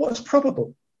possible, not what's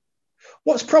probable.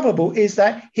 What's probable is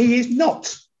that he is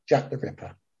not Jack the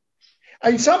Ripper.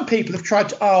 And some people have tried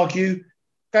to argue,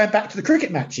 going back to the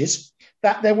cricket matches,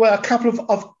 that there were a couple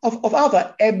of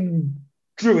other M.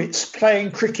 Druitts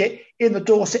playing cricket in the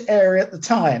Dorset area at the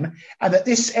time, and that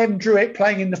this M. Druitt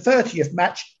playing in the 30th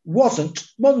match wasn't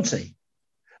Monty.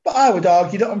 But I would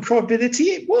argue that on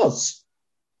probability it was.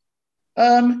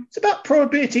 It's about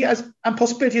probability and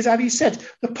possibility, as Ali said.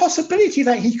 The possibility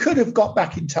that he could have got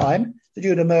back in time to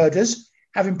do the murders,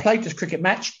 having played this cricket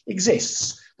match,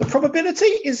 exists. The probability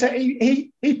is that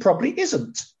he probably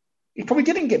isn't. He probably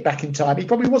didn't get back in time. He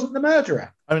probably wasn't the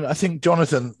murderer. I mean, I think,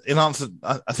 Jonathan, in answer,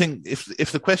 I think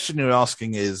if the question you're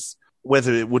asking is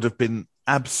whether it would have been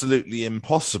absolutely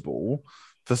impossible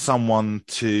for someone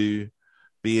to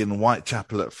be in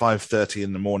Whitechapel at 5:30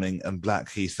 in the morning and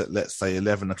Blackheath at, let's say,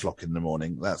 11 o'clock in the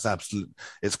morning,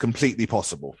 it's completely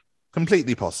possible.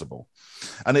 Completely possible.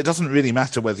 And it doesn't really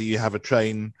matter whether you have a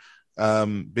train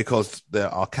because there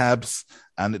are cabs,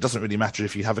 and it doesn't really matter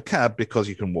if you have a cab because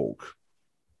you can walk.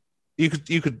 You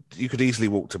could easily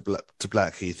walk to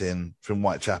Blackheath from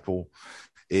Whitechapel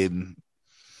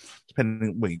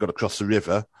depending when you've got to cross the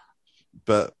river,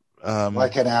 but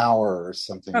like an hour or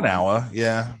something. An hour,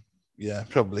 yeah,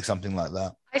 probably something like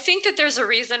that. I think that there's a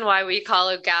reason why we call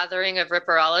a gathering of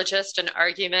ripperologists an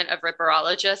argument of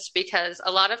ripperologists, because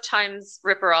a lot of times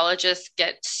ripperologists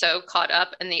get so caught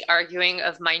up in the arguing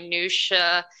of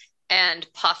minutia and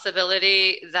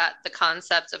possibility that the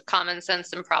concept of common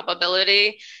sense and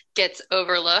probability gets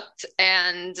overlooked.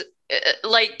 And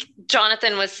like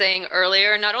Jonathan was saying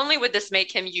earlier, not only would this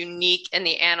make him unique in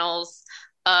the annals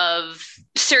of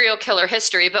serial killer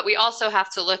history, but we also have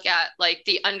to look at like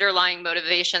the underlying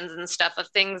motivations and stuff of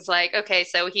things like, okay,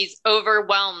 so he's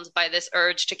overwhelmed by this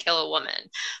urge to kill a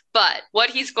woman, but what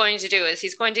he's going to do is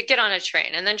he's going to get on a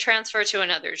train and then transfer to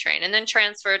another train and then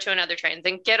transfer to another train,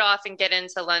 then get off and get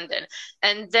into London,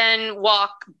 and then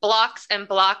walk blocks and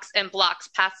blocks and blocks,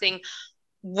 passing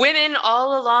women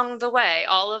all along the way,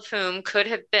 all of whom could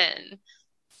have been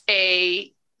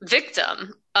a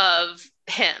victim of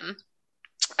him.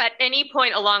 At any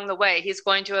point along the way, he's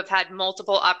going to have had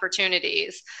multiple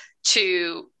opportunities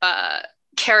to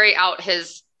carry out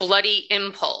his bloody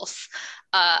impulse.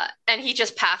 And he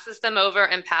just passes them over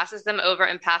and passes them over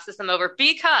and passes them over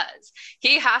because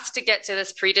he has to get to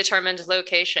this predetermined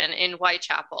location in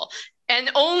Whitechapel, and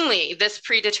only this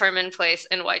predetermined place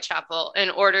in Whitechapel, in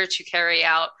order to carry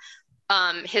out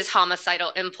his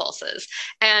homicidal impulses.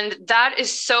 And that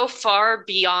is so far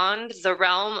beyond the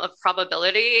realm of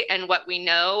probability and what we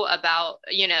know about,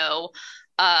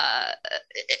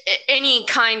 any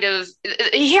kind of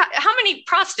how many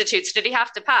prostitutes did he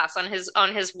have to pass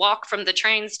on his walk from the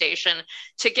train station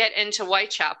to get into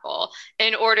Whitechapel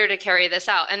in order to carry this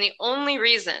out? And the only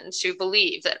reason to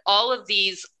believe that all of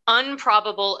these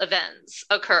unprobable events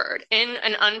occurred in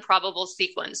an unprobable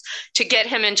sequence to get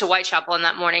him into Whitechapel in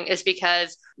that morning is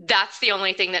because that's the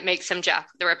only thing that makes him Jack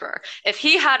the Ripper. If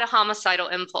he had a homicidal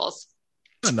impulse,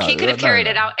 he could have carried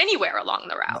it out anywhere along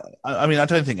the route. I mean, I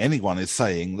don't think anyone is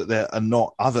saying that there are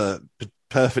not other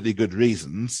perfectly good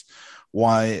reasons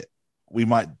why we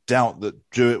might doubt that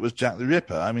Druitt was Jack the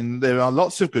Ripper. I mean, there are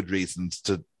lots of good reasons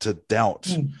to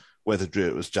doubt whether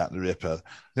Druitt was Jack the Ripper.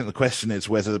 I think the question is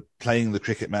whether playing the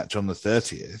cricket match on the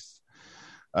 30th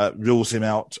rules him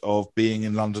out of being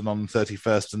in London on the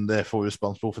 31st and therefore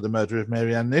responsible for the murder of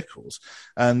Mary Ann Nichols.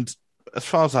 And as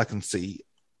far as I can see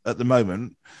at the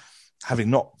moment,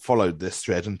 having not followed this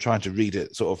thread and trying to read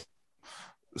it sort of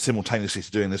simultaneously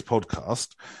to doing this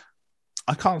podcast,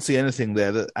 I can't see anything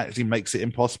there that actually makes it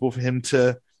impossible for him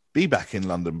to be back in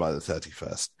London by the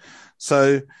 31st.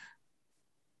 So,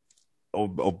 or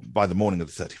by the morning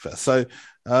of the 31st.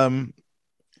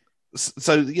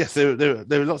 So yes,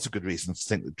 there are lots of good reasons to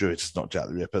think that Druitt is not Jack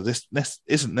the Ripper. This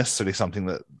isn't necessarily something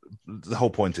that, the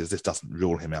whole point is this doesn't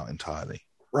rule him out entirely.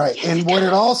 Right. And what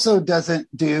it also doesn't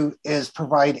do is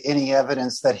provide any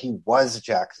evidence that he was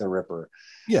Jack the Ripper.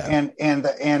 Yeah.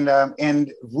 And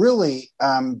really,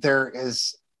 there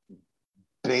is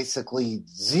basically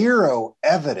zero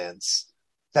evidence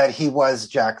that he was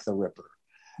Jack the Ripper.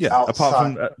 Yeah. Outside.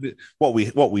 Apart from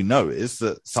what we know is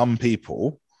that some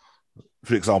people,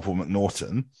 for example,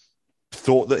 McNaughton,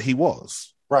 thought that he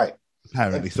was. Right.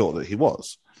 Apparently thought that he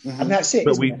was. Mm-hmm. And that's it.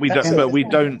 But we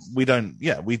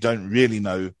don't really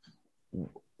know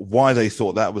why they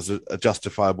thought that was a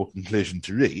justifiable conclusion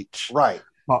to reach. Right.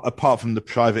 Apart from the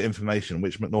private information,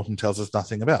 which McNaughton tells us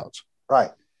nothing about.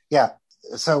 Right. Yeah.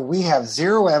 So we have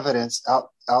zero evidence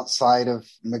outside of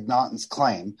McNaughton's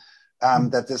claim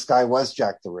that this guy was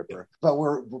Jack the Ripper. But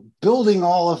we're building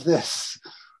all of this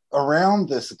around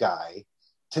this guy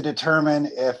to determine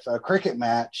if a cricket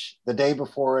match the day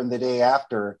before and the day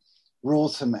after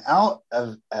rules him out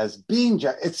as being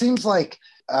Jack. It seems like,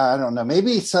 I don't know,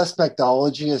 maybe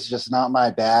suspectology is just not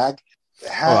my bag.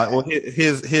 All right, well,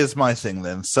 here's my thing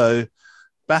then. So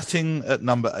batting at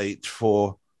number 8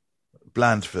 for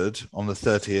Blandford on the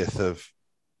 30th of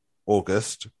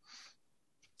August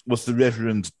was the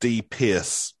Reverend D.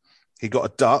 Pierce. He got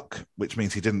a duck, which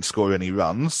means he didn't score any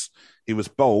runs. He was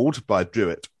bowled by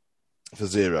Druitt for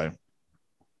 0.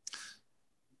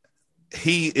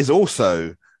 He is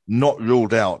also not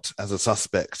ruled out as a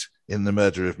suspect in the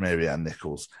murder of Mary Ann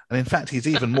Nichols. And in fact, he's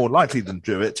even more likely than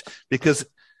Druitt, because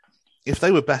if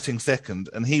they were batting second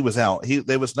and he was out,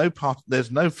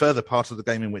 there's no further part of the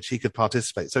game in which he could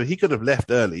participate. So he could have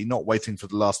left early, not waiting for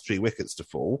the last 3 wickets to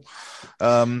fall,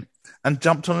 and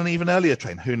jumped on an even earlier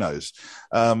train. Who knows?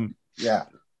 Yeah.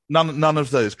 None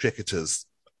of those cricketers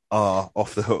are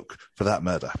off the hook for that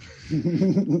murder.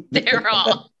 They're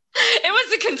all. It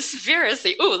was a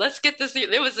conspiracy. Ooh, let's get this.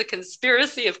 It was a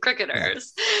conspiracy of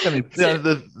cricketers. I mean,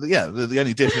 the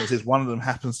only difference is one of them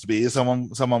happens to be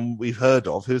someone we've heard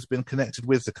of who's been connected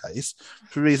with the case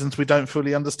for reasons we don't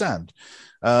fully understand.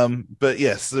 But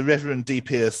yes, the Reverend D.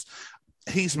 Pierce,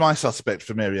 he's my suspect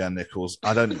for Mary Ann Nichols.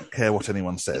 I don't care what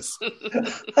anyone says.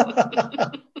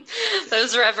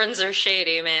 Those reverends are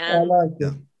shady, man.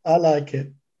 I like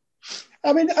it.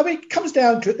 I mean, it comes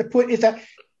down to it. The point is that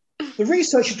the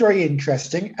research is very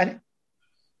interesting, and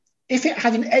if it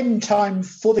had an end time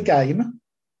for the game,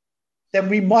 then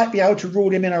we might be able to rule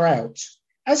him in or out.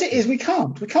 As it is, we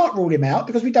can't. We can't rule him out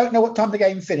because we don't know what time the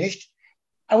game finished,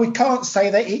 and we can't say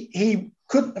that he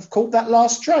couldn't have caught that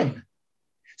last train.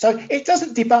 So it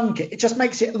doesn't debunk it. It just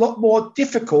makes it a lot more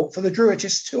difficult for the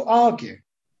Druidists to argue.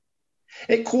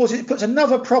 It puts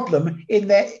another problem in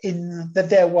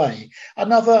their way,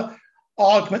 another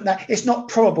argument that it's not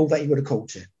probable that he would have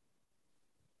caught it.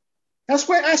 That's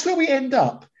where we end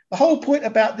up. The whole point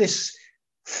about this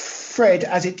thread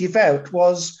as it developed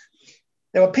was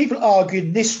there were people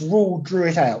arguing this rule drew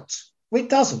it out. Well, it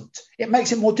doesn't. It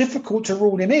makes it more difficult to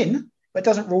rule him in, but it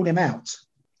doesn't rule him out.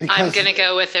 I'm going to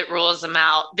go with it rules them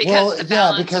out because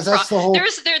because that's the whole.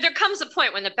 There comes a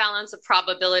point when the balance of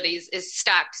probabilities is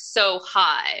stacked so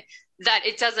high that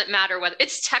it doesn't matter whether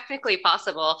it's technically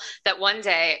possible that one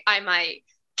day I might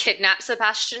kidnap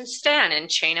Sebastian Stan and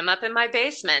chain him up in my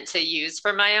basement to use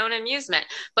for my own amusement.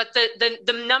 But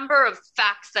the number of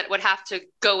facts that would have to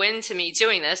go into me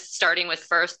doing this, starting with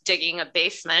first digging a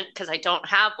basement because I don't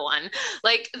have one,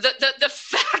 like the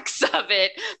facts of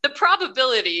it, the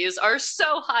probabilities are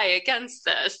so high against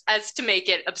this as to make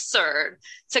it absurd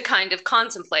to kind of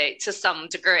contemplate to some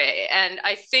degree. And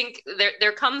I think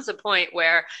there comes a point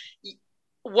where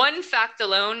one fact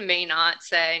alone may not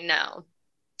say no,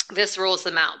 this rules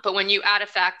them out. But when you add a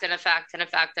fact and a fact and a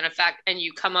fact and a fact, and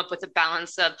you come up with a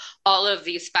balance of all of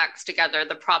these facts together,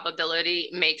 the probability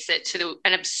makes it to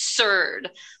an absurd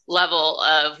level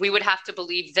of we would have to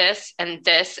believe this and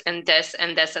this and this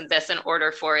and this and this in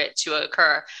order for it to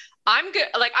occur. I'm good.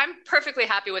 Like, I'm perfectly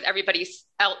happy with everybody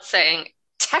else saying,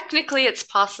 technically it's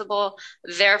possible,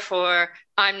 therefore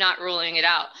I'm not ruling it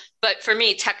out. But for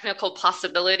me, technical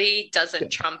possibility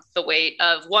doesn't trump the weight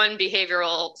of one,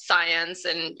 behavioral science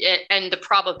and the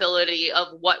probability of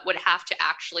what would have to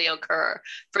actually occur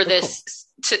for this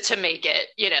to make it,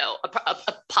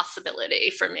 a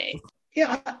possibility for me.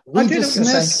 Yeah,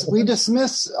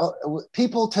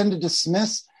 People tend to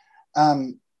dismiss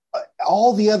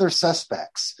all the other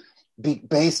suspects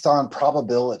based on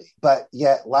probability, but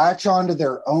yet latch onto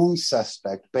their own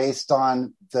suspect based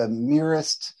on the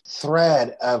merest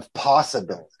thread of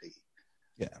possibility.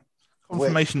 Yeah,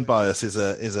 confirmation bias is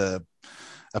a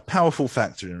powerful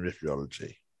factor in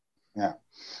ripperology. Yeah,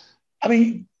 I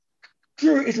mean,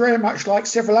 Drew is very much like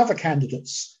several other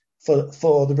candidates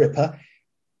for the Ripper.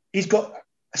 He's got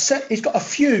a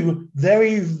few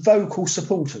very vocal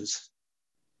supporters.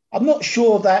 I'm not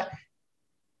sure that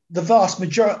the vast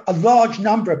majority, a large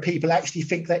number of people actually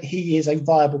think that he is a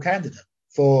viable candidate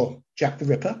for Jack the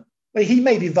Ripper. Well, he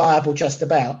may be viable just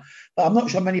about, but I'm not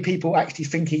sure many people actually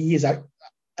think he is a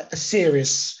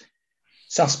serious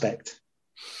suspect.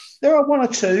 There are one or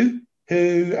two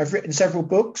who have written several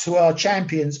books who are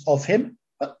champions of him,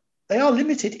 but they are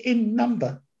limited in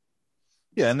number.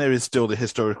 Yeah, and there is still the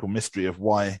historical mystery of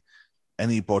why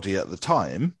anybody at the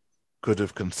time could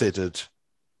have considered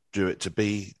Druitt to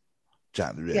be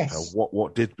Jack the Ripper. Yes.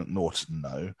 What did McNaughton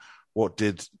know? What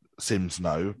did Sims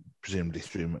know? Presumably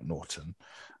through McNaughton.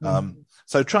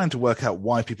 So trying to work out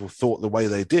why people thought the way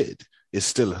they did is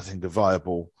still, I think, a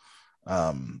viable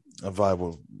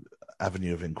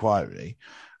avenue of inquiry.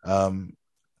 I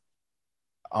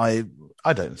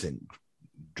don't think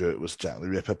Druitt was Jack the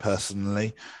Ripper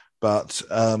personally, but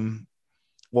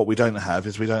what we don't have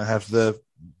is the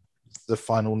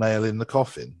final nail in the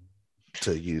coffin,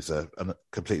 to use a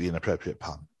completely inappropriate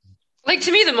pun. Like,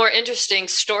 to me, the more interesting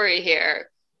story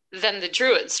here than the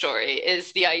Druitt story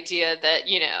is the idea that,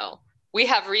 we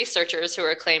have researchers who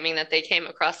are claiming that they came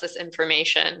across this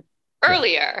information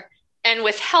earlier and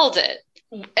withheld it.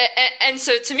 And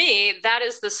so to me, that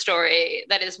is the story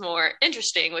that is more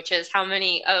interesting, which is how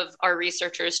many of our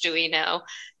researchers do we know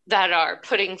that are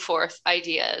putting forth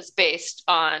ideas based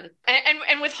on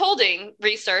and withholding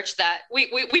research that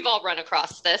we've all run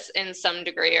across this in some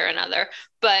degree or another,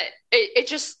 but it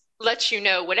just lets you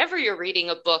know, whenever you're reading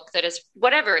a book that is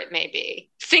whatever it may be,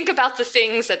 think about the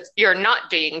things that you're not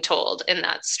being told in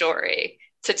that story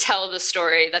to tell the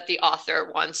story that the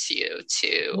author wants you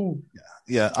to.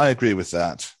 Yeah, I agree with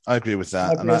that. I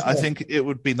think it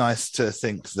would be nice to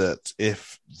think that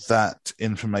if that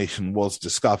information was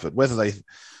discovered,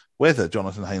 whether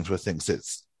Jonathan Hainsworth thinks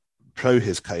it's pro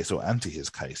his case or anti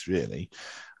his case, really,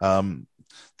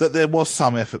 that there was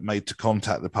some effort made to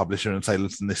contact the publisher and say,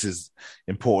 listen, this is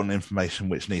important information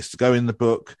which needs to go in the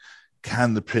book.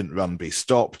 Can the print run be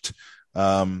stopped?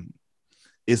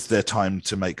 Is there time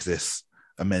to make this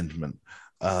amendment?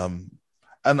 And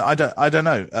I don't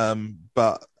know.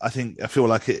 But I feel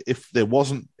like if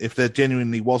there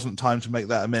genuinely wasn't time to make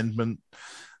that amendment,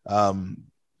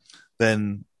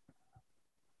 then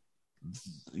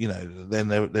then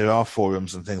there are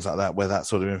forums and things like that where that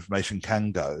sort of information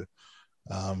can go.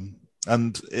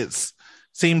 And it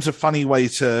seems a funny way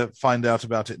to find out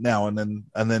about it now, and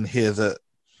then hear that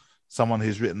someone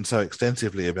who's written so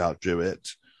extensively about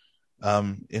Druitt,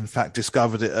 in fact,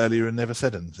 discovered it earlier and never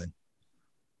said anything.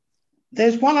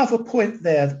 There's one other point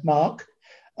there, Mark.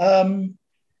 The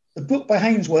book by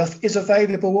Hainsworth is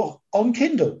available on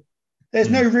Kindle. There's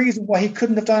no reason why he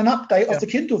couldn't have done an update of the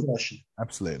Kindle version.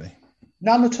 Absolutely.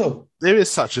 None at all. There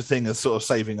is such a thing as sort of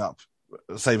saving up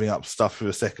stuff for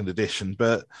a second edition,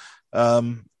 but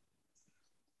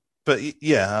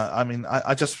yeah, I mean,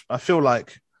 I feel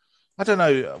like, I don't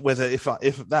know whether if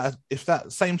that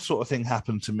same sort of thing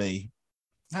happened to me,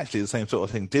 actually the same sort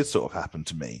of thing did sort of happen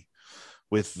to me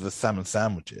with the salmon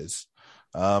sandwiches,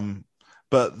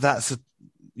 but that's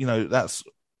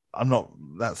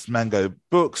Mango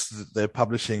Books. They're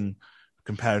publishing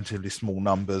comparatively small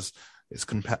numbers. It's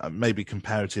maybe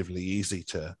comparatively easy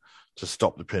to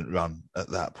stop the print run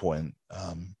at that point.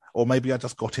 Or maybe I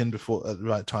just got in at the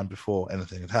right time before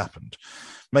anything had happened.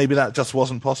 Maybe that just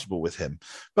wasn't possible with him.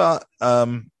 But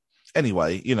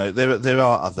anyway, there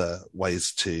are other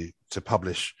ways to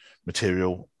publish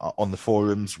material on the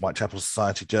forums, Whitechapel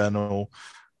Society Journal,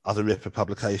 other Ripper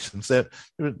publications. There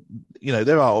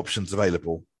are options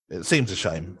available. It seems a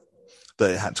shame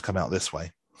that it had to come out this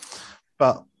way.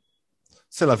 But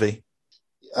c'est la vie.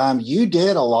 You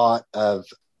did a lot of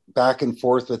back and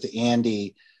forth with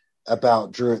Andy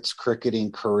about Druitt's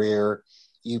cricketing career.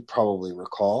 You probably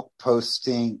recall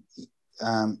posting,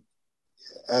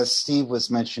 as Steve was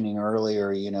mentioning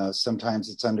earlier, sometimes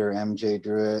it's under MJ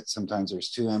Druitt, sometimes there's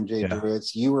two MJ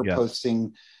Druitts. You were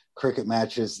posting cricket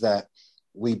matches that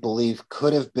we believe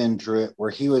could have been Druitt,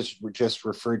 where he was just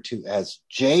referred to as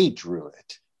J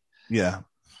Druitt. Yeah.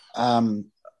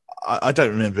 I don't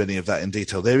remember any of that in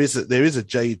detail. There is a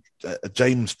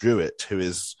James Druitt who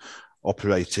is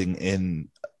operating in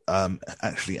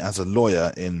actually as a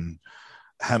lawyer in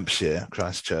Hampshire,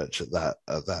 Christchurch at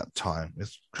that time.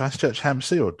 Is Christchurch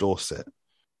Hampshire or Dorset?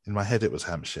 In my head, it was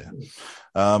Hampshire.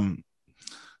 So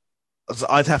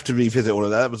I'd have to revisit all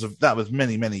of that. That was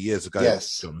many, many years ago.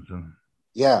 Yes, Jonathan.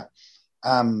 Yeah.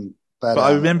 But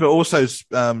I remember also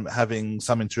having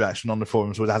some interaction on the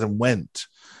forums with Adam Went,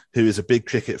 who is a big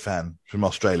cricket fan from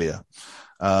Australia,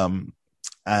 and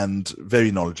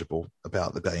very knowledgeable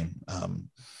about the game.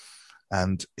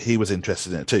 And he was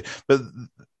interested in it too. But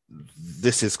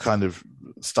this is kind of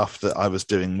stuff that I was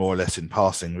doing more or less in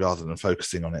passing rather than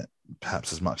focusing on it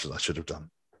perhaps as much as I should have done.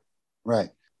 Right.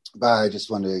 But I just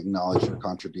wanted to acknowledge your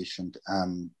contribution,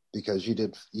 because you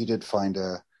did find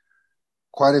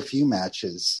quite a few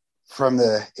matches from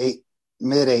the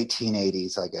mid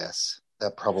 1880s, I guess,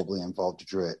 that probably involved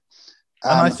Druitt.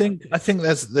 And I think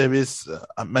there is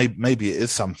maybe it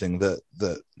is something that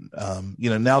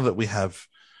now that we have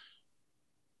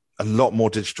a lot more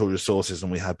digital resources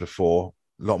than we had before,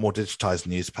 a lot more digitized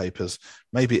newspapers,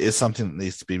 maybe it is something that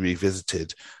needs to be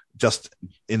revisited, just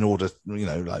in order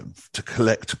to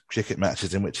collect cricket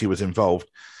matches in which he was involved.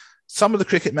 Some of the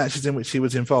cricket matches in which he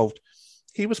was involved,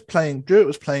 Druitt was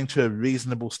playing to a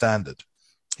reasonable standard.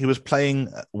 He was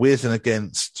playing with and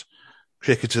against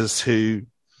cricketers who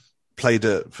played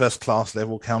at first class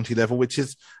level, county level, which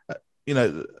is,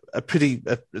 a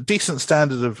decent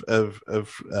standard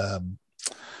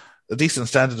a decent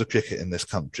standard of cricket in this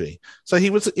country. So he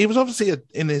was obviously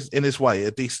in his way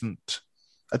a decent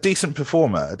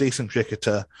performer, a decent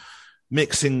cricketer,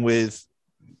 mixing with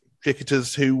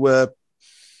cricketers who were,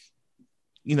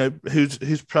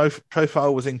 whose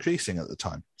profile was increasing at the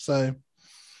time. So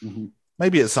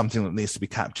maybe it's something that needs to be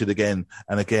captured again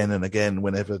and again and again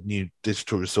whenever new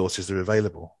digital resources are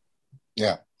available.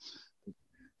 Yeah.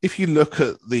 If you look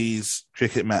at these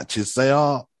cricket matches, they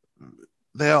are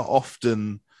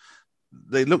often,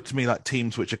 they look to me like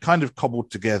teams which are kind of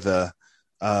cobbled together.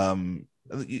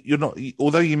 You're not,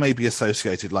 although you may be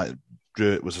associated, like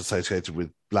Druitt was associated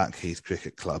with Blackheath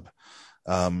Cricket Club,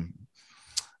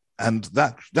 and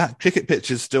that cricket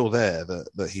pitch is still there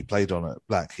that he played on at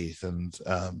Blackheath, and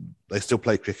they still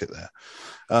play cricket there.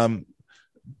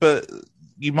 But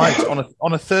you might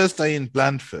on a Thursday in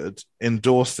Blandford, in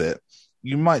Dorset,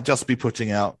 you might just be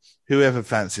putting out whoever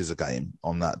fancies a game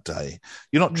on that day.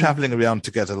 You're not traveling around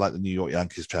together like the New York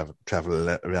Yankees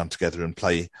travel around together and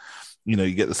play.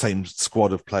 You get the same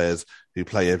squad of players who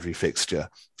play every fixture.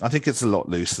 I think it's a lot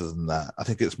looser than that. I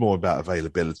think it's more about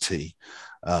availability.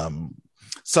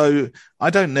 So I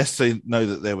don't necessarily know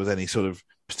that there was any sort of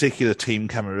particular team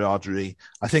camaraderie.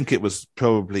 I think it was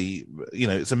probably,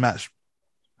 it's a match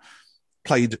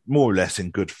played more or less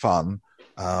in good fun.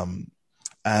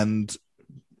 and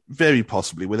very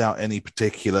possibly without any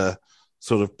particular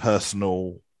sort of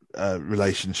personal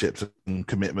relationships and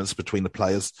commitments between the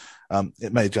players.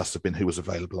 It may just have been who was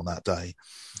available on that day.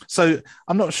 So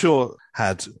I'm not sure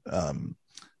had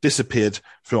disappeared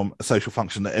from a social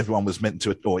function that everyone was meant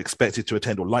to or expected to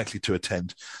attend or likely to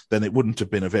attend, then it wouldn't have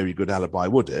been a very good alibi,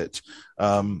 would it?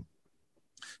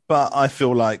 But I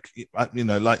feel like,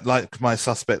 like my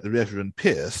suspect, the Reverend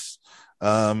Pierce,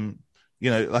 like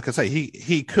I say,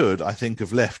 he could, I think,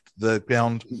 have left the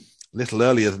ground a little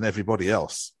earlier than everybody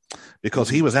else because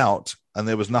he was out and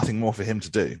there was nothing more for him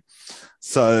to do.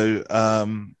 So,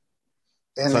 I'm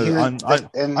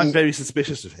very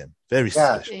suspicious of him. Very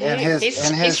suspicious.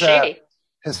 And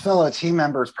his fellow team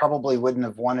members probably wouldn't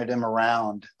have wanted him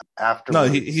around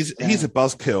afterwards. No, he's a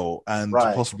buzzkill and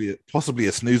possibly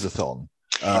a snoozathon.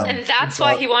 And that's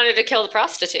why he wanted to kill the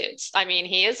prostitutes. I mean,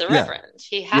 he is a reverend.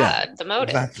 He had the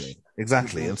motive.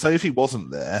 Exactly. And so if he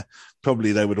wasn't there,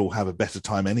 probably they would all have a better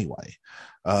time anyway.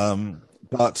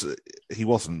 But he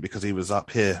wasn't because he was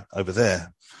up here, over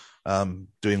there,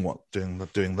 doing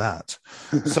that.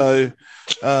 So,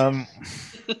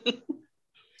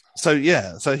 so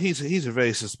he's a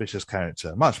very suspicious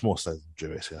character, much more so than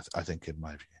Druitt, I think, in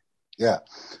my view. Yeah.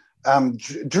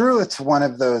 Druitt's one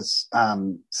of those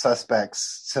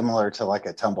suspects similar to like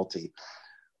a Tumblety,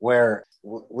 where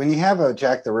when you have a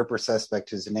Jack the Ripper suspect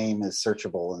whose name is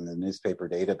searchable in the newspaper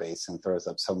database and throws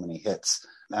up so many hits,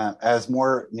 as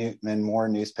more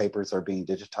newspapers are being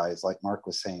digitized, like Mark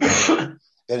was saying,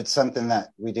 it's something that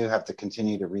we do have to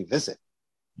continue to revisit.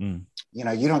 You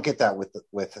don't get that with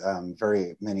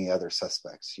very many other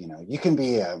suspects. You can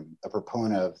be a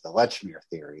proponent of the Lechmere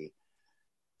theory,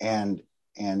 and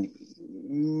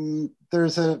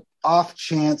there's a off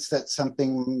chance that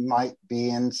something might be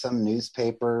in some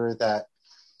newspaper that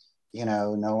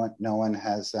no one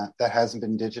has that hasn't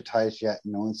been digitized yet,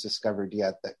 no one's discovered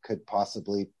yet, that could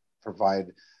possibly provide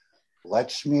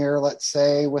Lechmere, let's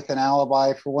say, with an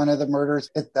alibi for one of the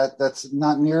murders. That's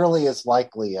not nearly as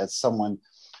likely as someone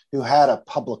who had a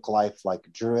public life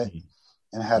like Druitt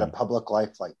and had a public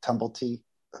life like Tumblety.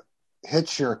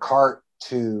 Hitch your cart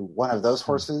to one of those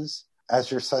horses as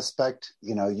your suspect,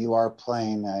 you are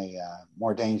playing a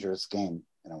more dangerous game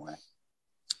in a way.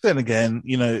 Then again,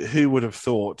 who would have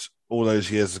thought all those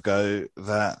years ago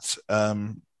that,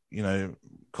 Aaron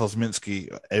Kosminski,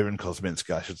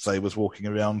 I should say, was walking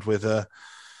around with an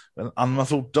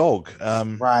unmuzzled dog.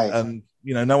 Right. And,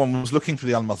 no one was looking for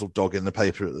the unmuzzled dog in the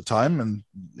paper at the time. And,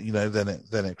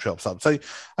 then it crops up. So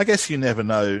I guess you never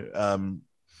know.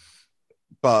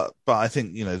 But I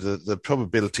think, the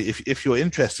probability, if your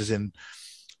interest is in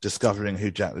discovering who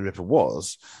Jack the Ripper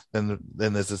was, then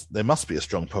there must be a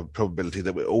strong probability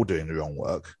that we're all doing the wrong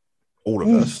work, all of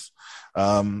us.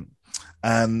 But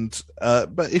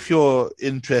if your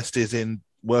interest is in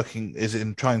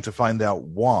trying to find out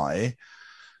why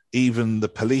even the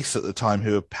police at the time,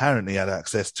 who apparently had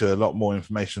access to a lot more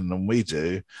information than we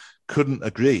do, couldn't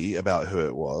agree about who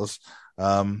it was,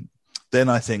 then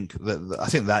I think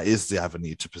that is the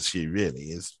avenue to pursue,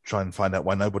 really, is try and find out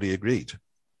why nobody agreed.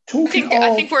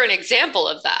 I think we're an example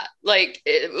of that. Like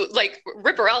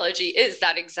Ripperology is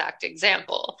that exact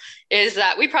example, is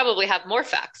that we probably have more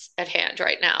facts at hand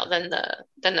right now than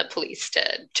the police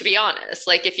did, to be honest,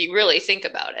 like if you really think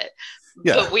about it.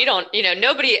 Yeah. But we don't,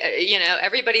 nobody,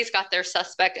 everybody's got their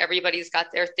suspect, everybody's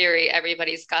got their theory,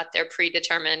 everybody's got their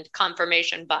predetermined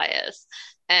confirmation bias.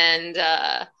 And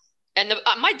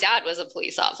my dad was a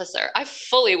police officer. I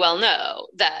fully well know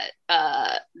that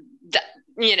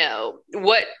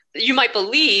what you might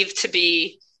believe to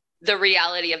be the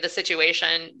reality of the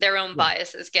situation, their own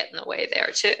biases get in the way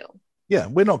there too. Yeah,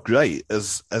 we're not great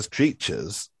as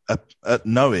creatures at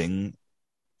knowing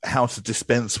how to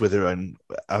dispense with our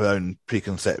own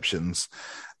preconceptions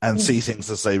and see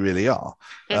things as they really are,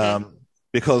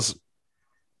 because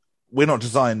we're not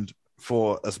designed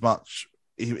for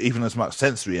even as much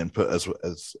sensory input as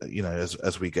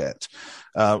we get.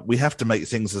 We have to make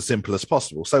things as simple as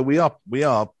possible. So we are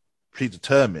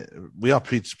predetermined. We are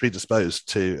predisposed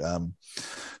to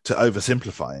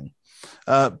oversimplifying.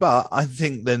 But I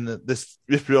think then this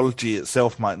Ripperology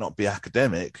itself might not be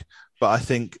academic, but I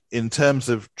think in terms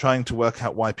of trying to work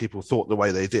out why people thought the way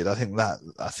they did, I think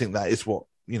that is what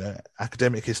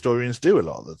academic historians do a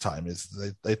lot of the time, is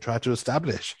they try to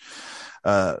establish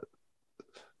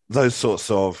those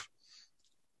sorts of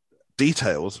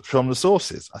details from the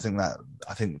sources. I think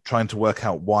trying to work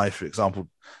out why, for example,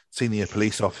 senior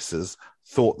police officers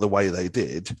thought the way they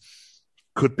did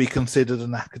could be considered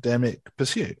an academic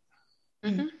pursuit.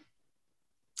 Mm-hmm.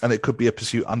 And it could be a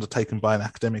pursuit undertaken by an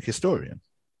academic historian.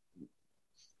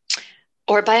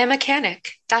 Or by a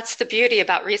mechanic. That's the beauty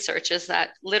about research, is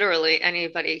that literally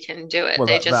anybody can do it.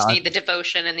 They just need the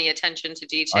devotion and the attention to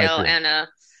detail and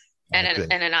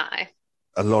an eye.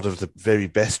 A lot of the very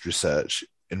best research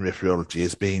in ripariology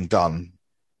is being done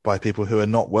by people who are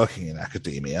not working in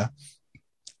academia,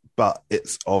 but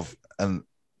it's of an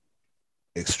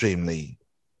extremely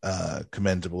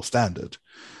commendable standard.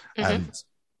 And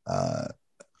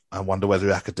I wonder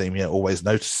whether academia always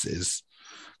notices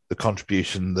the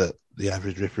contribution that the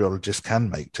average ripariologist can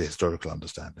make to historical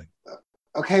understanding.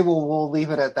 Okay, well, we'll leave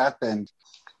it at that then.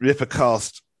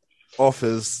 Rippercast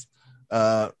offers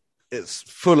its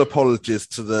full apologies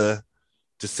to the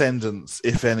descendants,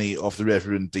 if any, of the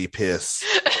Reverend D. Pierce.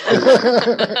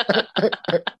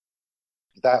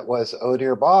 That was Oh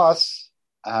Dear Boss.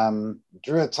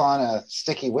 Druitt's on a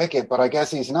sticky wicket, but I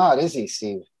guess he's not, is he,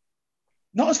 Steve?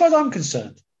 Not as far as I'm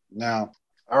concerned. No.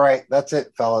 All right, that's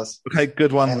it, fellas. Okay,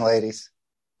 good one. And ladies.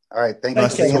 All right, thank you for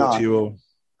staying on. To you all.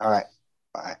 All right,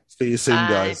 bye. See you soon,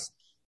 guys.